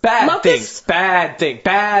famines? Bad Locusts? things.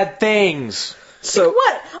 Bad things. So like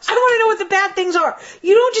what? I don't want to know what the bad things are.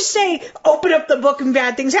 You don't just say, open up the book and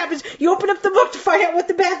bad things happen. You open up the book to find out what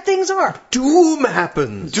the bad things are. Doom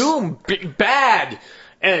happens. Doom. Bad.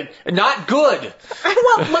 And not good. I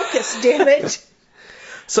want locusts, damn it.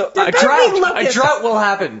 So a drought will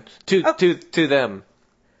happen to them.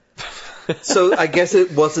 So I guess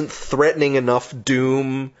it wasn't threatening enough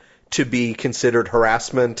doom to be considered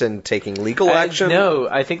harassment and taking legal action? No,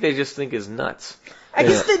 I think they just think is nuts. I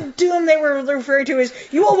guess the doom they were referring to is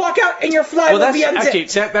you will walk out and your fly will be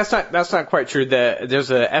unzipped. Actually, that's not quite true.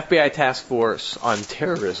 There's a FBI task force on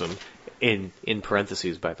terrorism in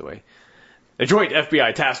parentheses, by the way. A joint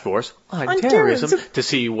FBI task force on terrorism to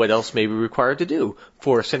see what else may be required to do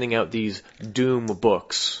for sending out these doom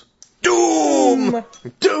books. Doom! I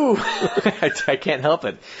can't help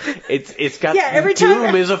it. It's got every time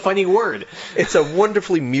doom is a funny word. It's a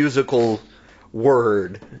wonderfly musical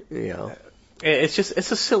word. Yeah. It's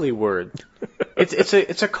a silly word.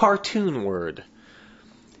 It's a cartoon word.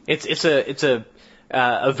 It's a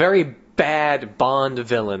very bad Bond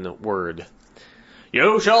villain word.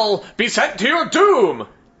 You shall be sent to your doom!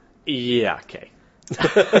 Yeah, okay.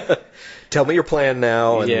 tell me your plan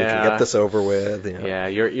now, and we Yeah. can get this over with. You know. Yeah,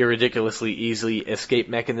 your ridiculously easy escape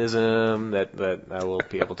mechanism that I will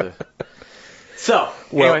be able to. So,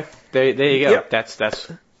 Well, anyway, there you go. yep. That's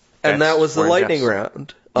And that was the where lightning Jeff's-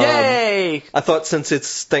 round. Yay! I thought since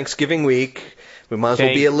it's Thanksgiving week, we might as well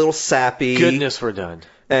Thank be a little sappy. Goodness, we're done.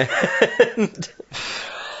 And,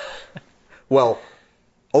 well,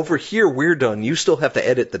 over here we're done. You still have to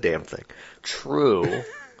edit the damn thing. True.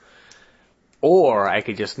 Or I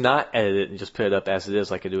could just not edit it and just put it up as it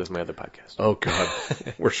is like I do with my other podcast. Oh, God.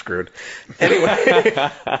 We're screwed. Anyway,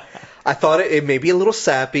 I thought it may be a little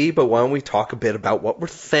sappy, but why don't we talk a bit about what we're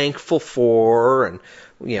thankful for and,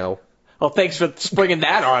 you know. Well, thanks for springing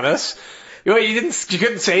that on us. You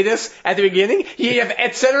couldn't say this at the beginning? You have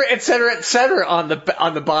et cetera on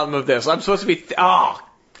the bottom of this. I'm supposed to be,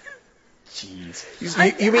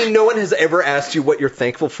 jeez. You mean no one has ever asked you what you're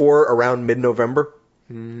thankful for around mid-November?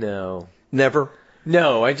 No. Never?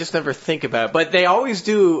 No, I just never think about it. But they always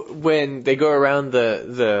do when they go around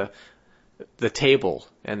the table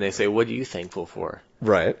and they say, "What are you thankful for?"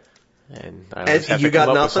 Right. And I always have you to come got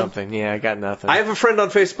up with nothing? something. Yeah, I got nothing. I have a friend on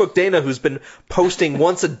Facebook, Dana, who's been posting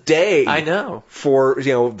once a day. I know. For,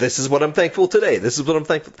 this is what I'm thankful today. This is what I'm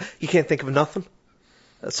thankful. You can't think of nothing?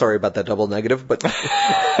 Sorry about that double negative, but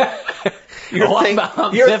you're I'm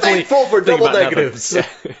definitely thankful for thinking double about nothing. negatives.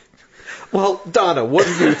 Well, Donna, what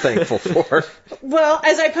are you thankful for? Well,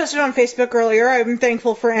 as I posted on Facebook earlier, I'm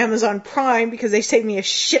thankful for Amazon Prime because they saved me a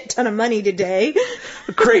shit ton of money today.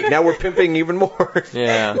 Great, now we're pimping even more.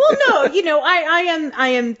 Yeah. Well, no, I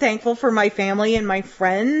am thankful for my family and my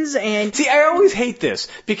friends, and See, I always hate this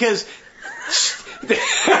because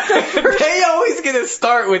they always get to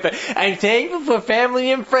start with I'm thankful for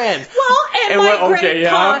family and friends. well, and my great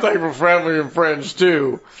I'm thankful for family and friends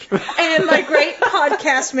too. and my great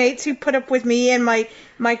podcast mates who put up with me and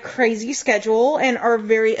my crazy schedule and are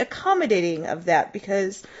very accommodating of that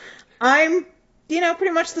because I'm,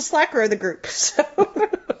 pretty much the slacker of the group. So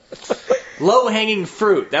Low-hanging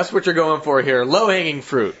fruit. That's what you're going for here. Low-hanging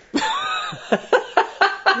fruit.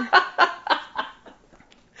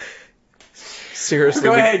 Seriously,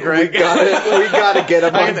 Go ahead, Greg. We gotta get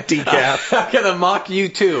him on decaf. I'm gonna mock you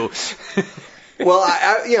too. Well,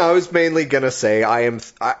 I was mainly gonna say I am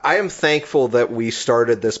thankful that we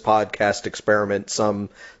started this podcast experiment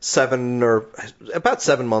about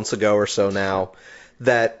 7 months ago or so now.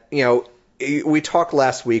 That we talked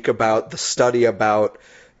last week about the study about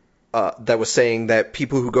that was saying that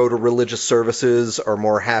people who go to religious services are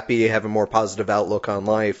more happy, have a more positive outlook on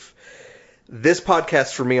life. This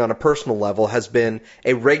podcast for me on a personal level has been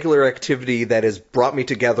a regular activity that has brought me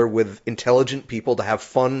together with intelligent people to have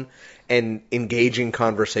fun and engaging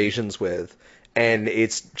conversations with. And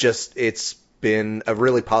it's been a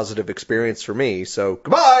really positive experience for me. So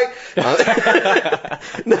goodbye. I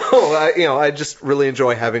just really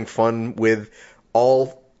enjoy having fun with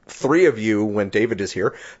all three of you when David is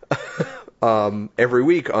here. Every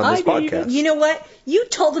week on this podcast. You know what? You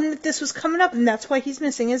told him that this was coming up, and that's why he's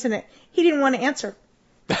missing, isn't it? He didn't want to answer.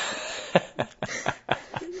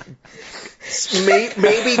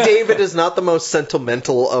 Maybe David is not the most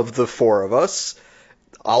sentimental of the four of us.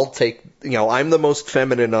 I'll take, I'm the most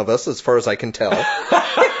feminine of us as far as I can tell.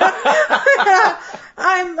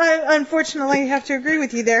 I unfortunately have to agree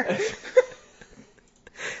with you there.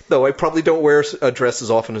 Though I probably don't wear a dress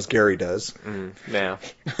as often as Gary does. Yeah.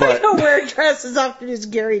 I don't wear a dress as often as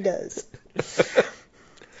Gary does.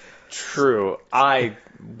 True. I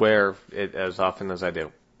wear it as often as I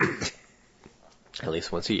do. At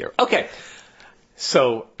least once a year. Okay.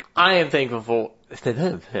 So, I am thankful that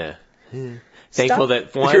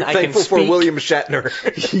one, You're I can thankful for speak. William Shatner.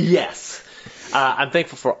 Yes. I'm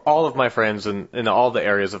thankful for all of my friends in all the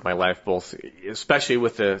areas of my life, both especially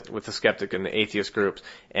with the Skeptic and the atheist groups,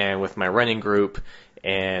 and with my running group,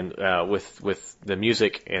 and with the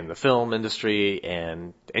music and the film industry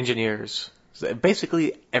and engineers. So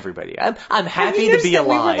basically everybody. I'm happy to be that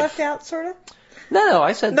alive. we were left out, sort of? No,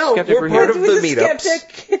 I said No, Skeptic we're here. part of the With the meetups.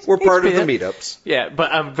 Skeptic. We're part of the Yeah. meetups. Yeah,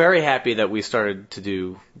 but I'm very happy that we started to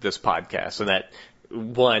do this podcast, and that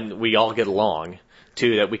one, we all get along.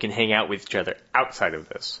 Two, that we can hang out with each other outside of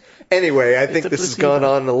this. Anyway, I think a this has placebo. gone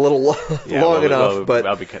on a little long enough, but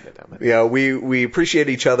I'll be cutting it down. yeah, we appreciate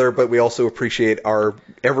each other, but we also appreciate our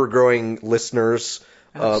ever-growing listeners.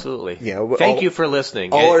 Absolutely. Thank you for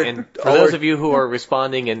listening. all our- and for all those our- of you who are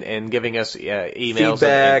responding and giving us emails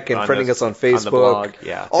feedback and friending us on Facebook. on the blog,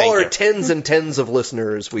 yeah, all thank our you. tens and tens of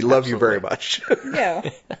listeners, we love you very much. Yeah.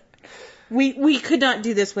 We could not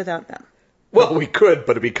do this without them. Well, we could,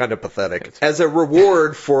 but it'd be kind of pathetic. As a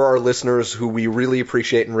reward for our listeners who we really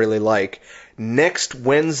appreciate and really like, next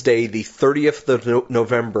Wednesday, the 30th of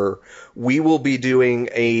November, we will be doing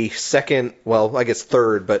a second, well, I guess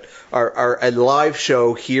third, but a live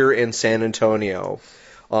show here in San Antonio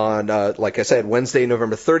on, like I said, Wednesday,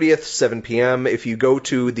 November 30th, 7 p.m. If you go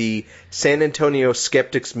to the San Antonio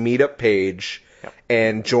Skeptics meetup page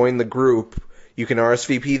and join the group, you can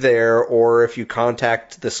RSVP there, or if you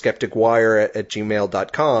contact the Skeptic Wire at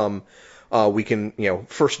gmail.com, we can,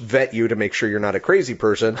 first vet you to make sure you're not a crazy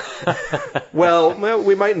person. well,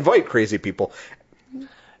 we might invite crazy people.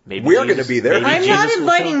 Maybe we're going to be there. I'm not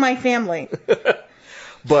inviting my family.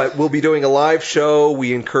 But we'll be doing a live show.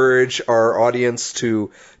 We encourage our audience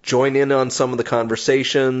to join in on some of the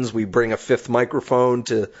conversations. We bring a fifth microphone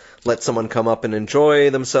to let someone come up and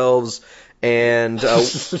enjoy themselves. And wow!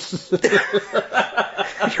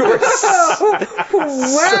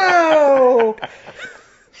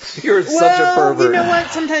 You're such a pervert. You know what?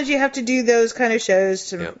 Sometimes you have to do those kind of shows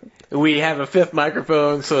to. Yep. We have a fifth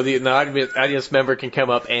microphone so the audience member can come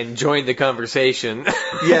up and join the conversation.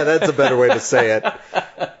 Yeah, that's a better way to say it.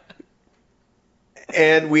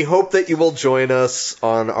 And we hope that you will join us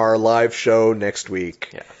on our live show next week.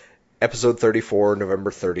 Yeah. Episode 34, November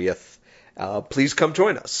 30th. Please come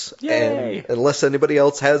join us. Yay. And unless anybody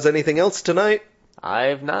else has anything else tonight.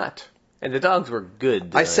 I've not. And the dogs were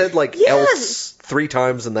good. I said else 3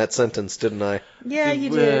 times in that sentence, didn't I? Yeah,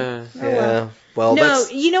 you did. Yeah. Well, no,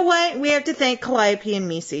 you know what? We have to thank Calliope and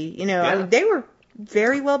Misi. They were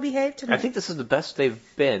very well behaved tonight. I think this is the best they've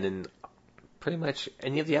been in pretty much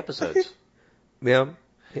any of the episodes. Yeah.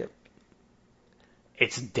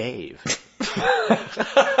 It's Dave.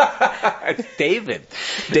 It's David.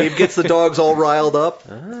 Dave gets the dogs all riled up.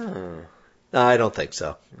 Oh. I don't think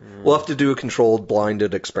so. We'll have to do a controlled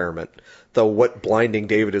blinded experiment. Though what blinding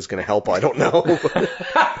David is going to help, I don't know.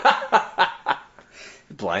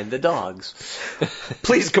 Blind the dogs.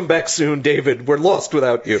 Please come back soon, David. We're lost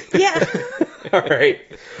without you. Yeah. All right.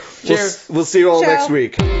 Cheers. We'll see you all next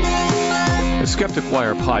week. The Skeptic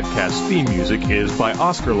Wire podcast theme music is by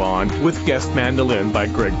Oscar Lawn with guest mandolin by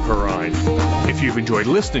Greg Perrine. If you've enjoyed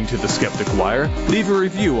listening to The Skeptic Wire, leave a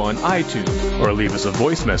review on iTunes or leave us a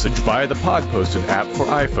voice message via the Podposted app for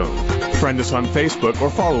iPhone. Friend us on Facebook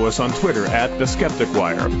or follow us on Twitter at The Skeptic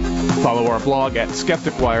Wire. Follow our blog at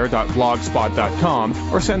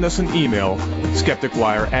skepticwire.blogspot.com or send us an email,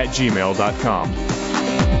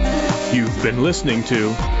 skepticwire@gmail.com. You've been listening to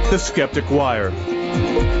The Skeptic Wire.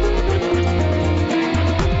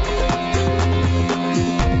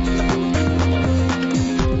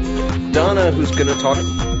 Donna, who's going to talk...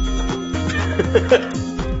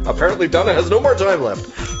 Apparently Donna has no more time left.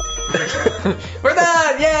 We're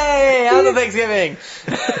done! Yay! Happy Thanksgiving!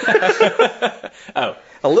 Oh.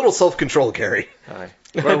 A little self-control, Carrie. All right.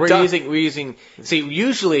 We're using... See,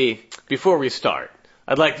 usually, before we start,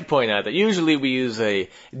 I'd like to point out that usually we use a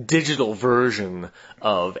digital version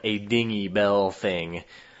of a dingy bell thing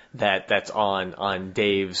that's on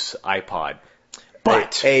Dave's iPod.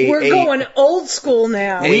 But we're going old school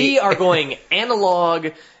now. We are going analog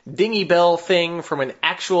dingy bell thing from an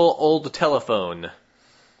actual old telephone.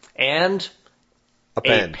 And a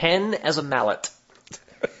pen as a mallet.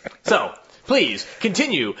 So, please,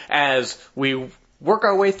 continue as we work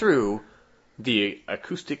our way through the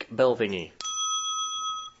acoustic bell thingy.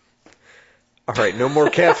 All right, no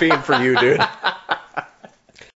more caffeine for you, dude.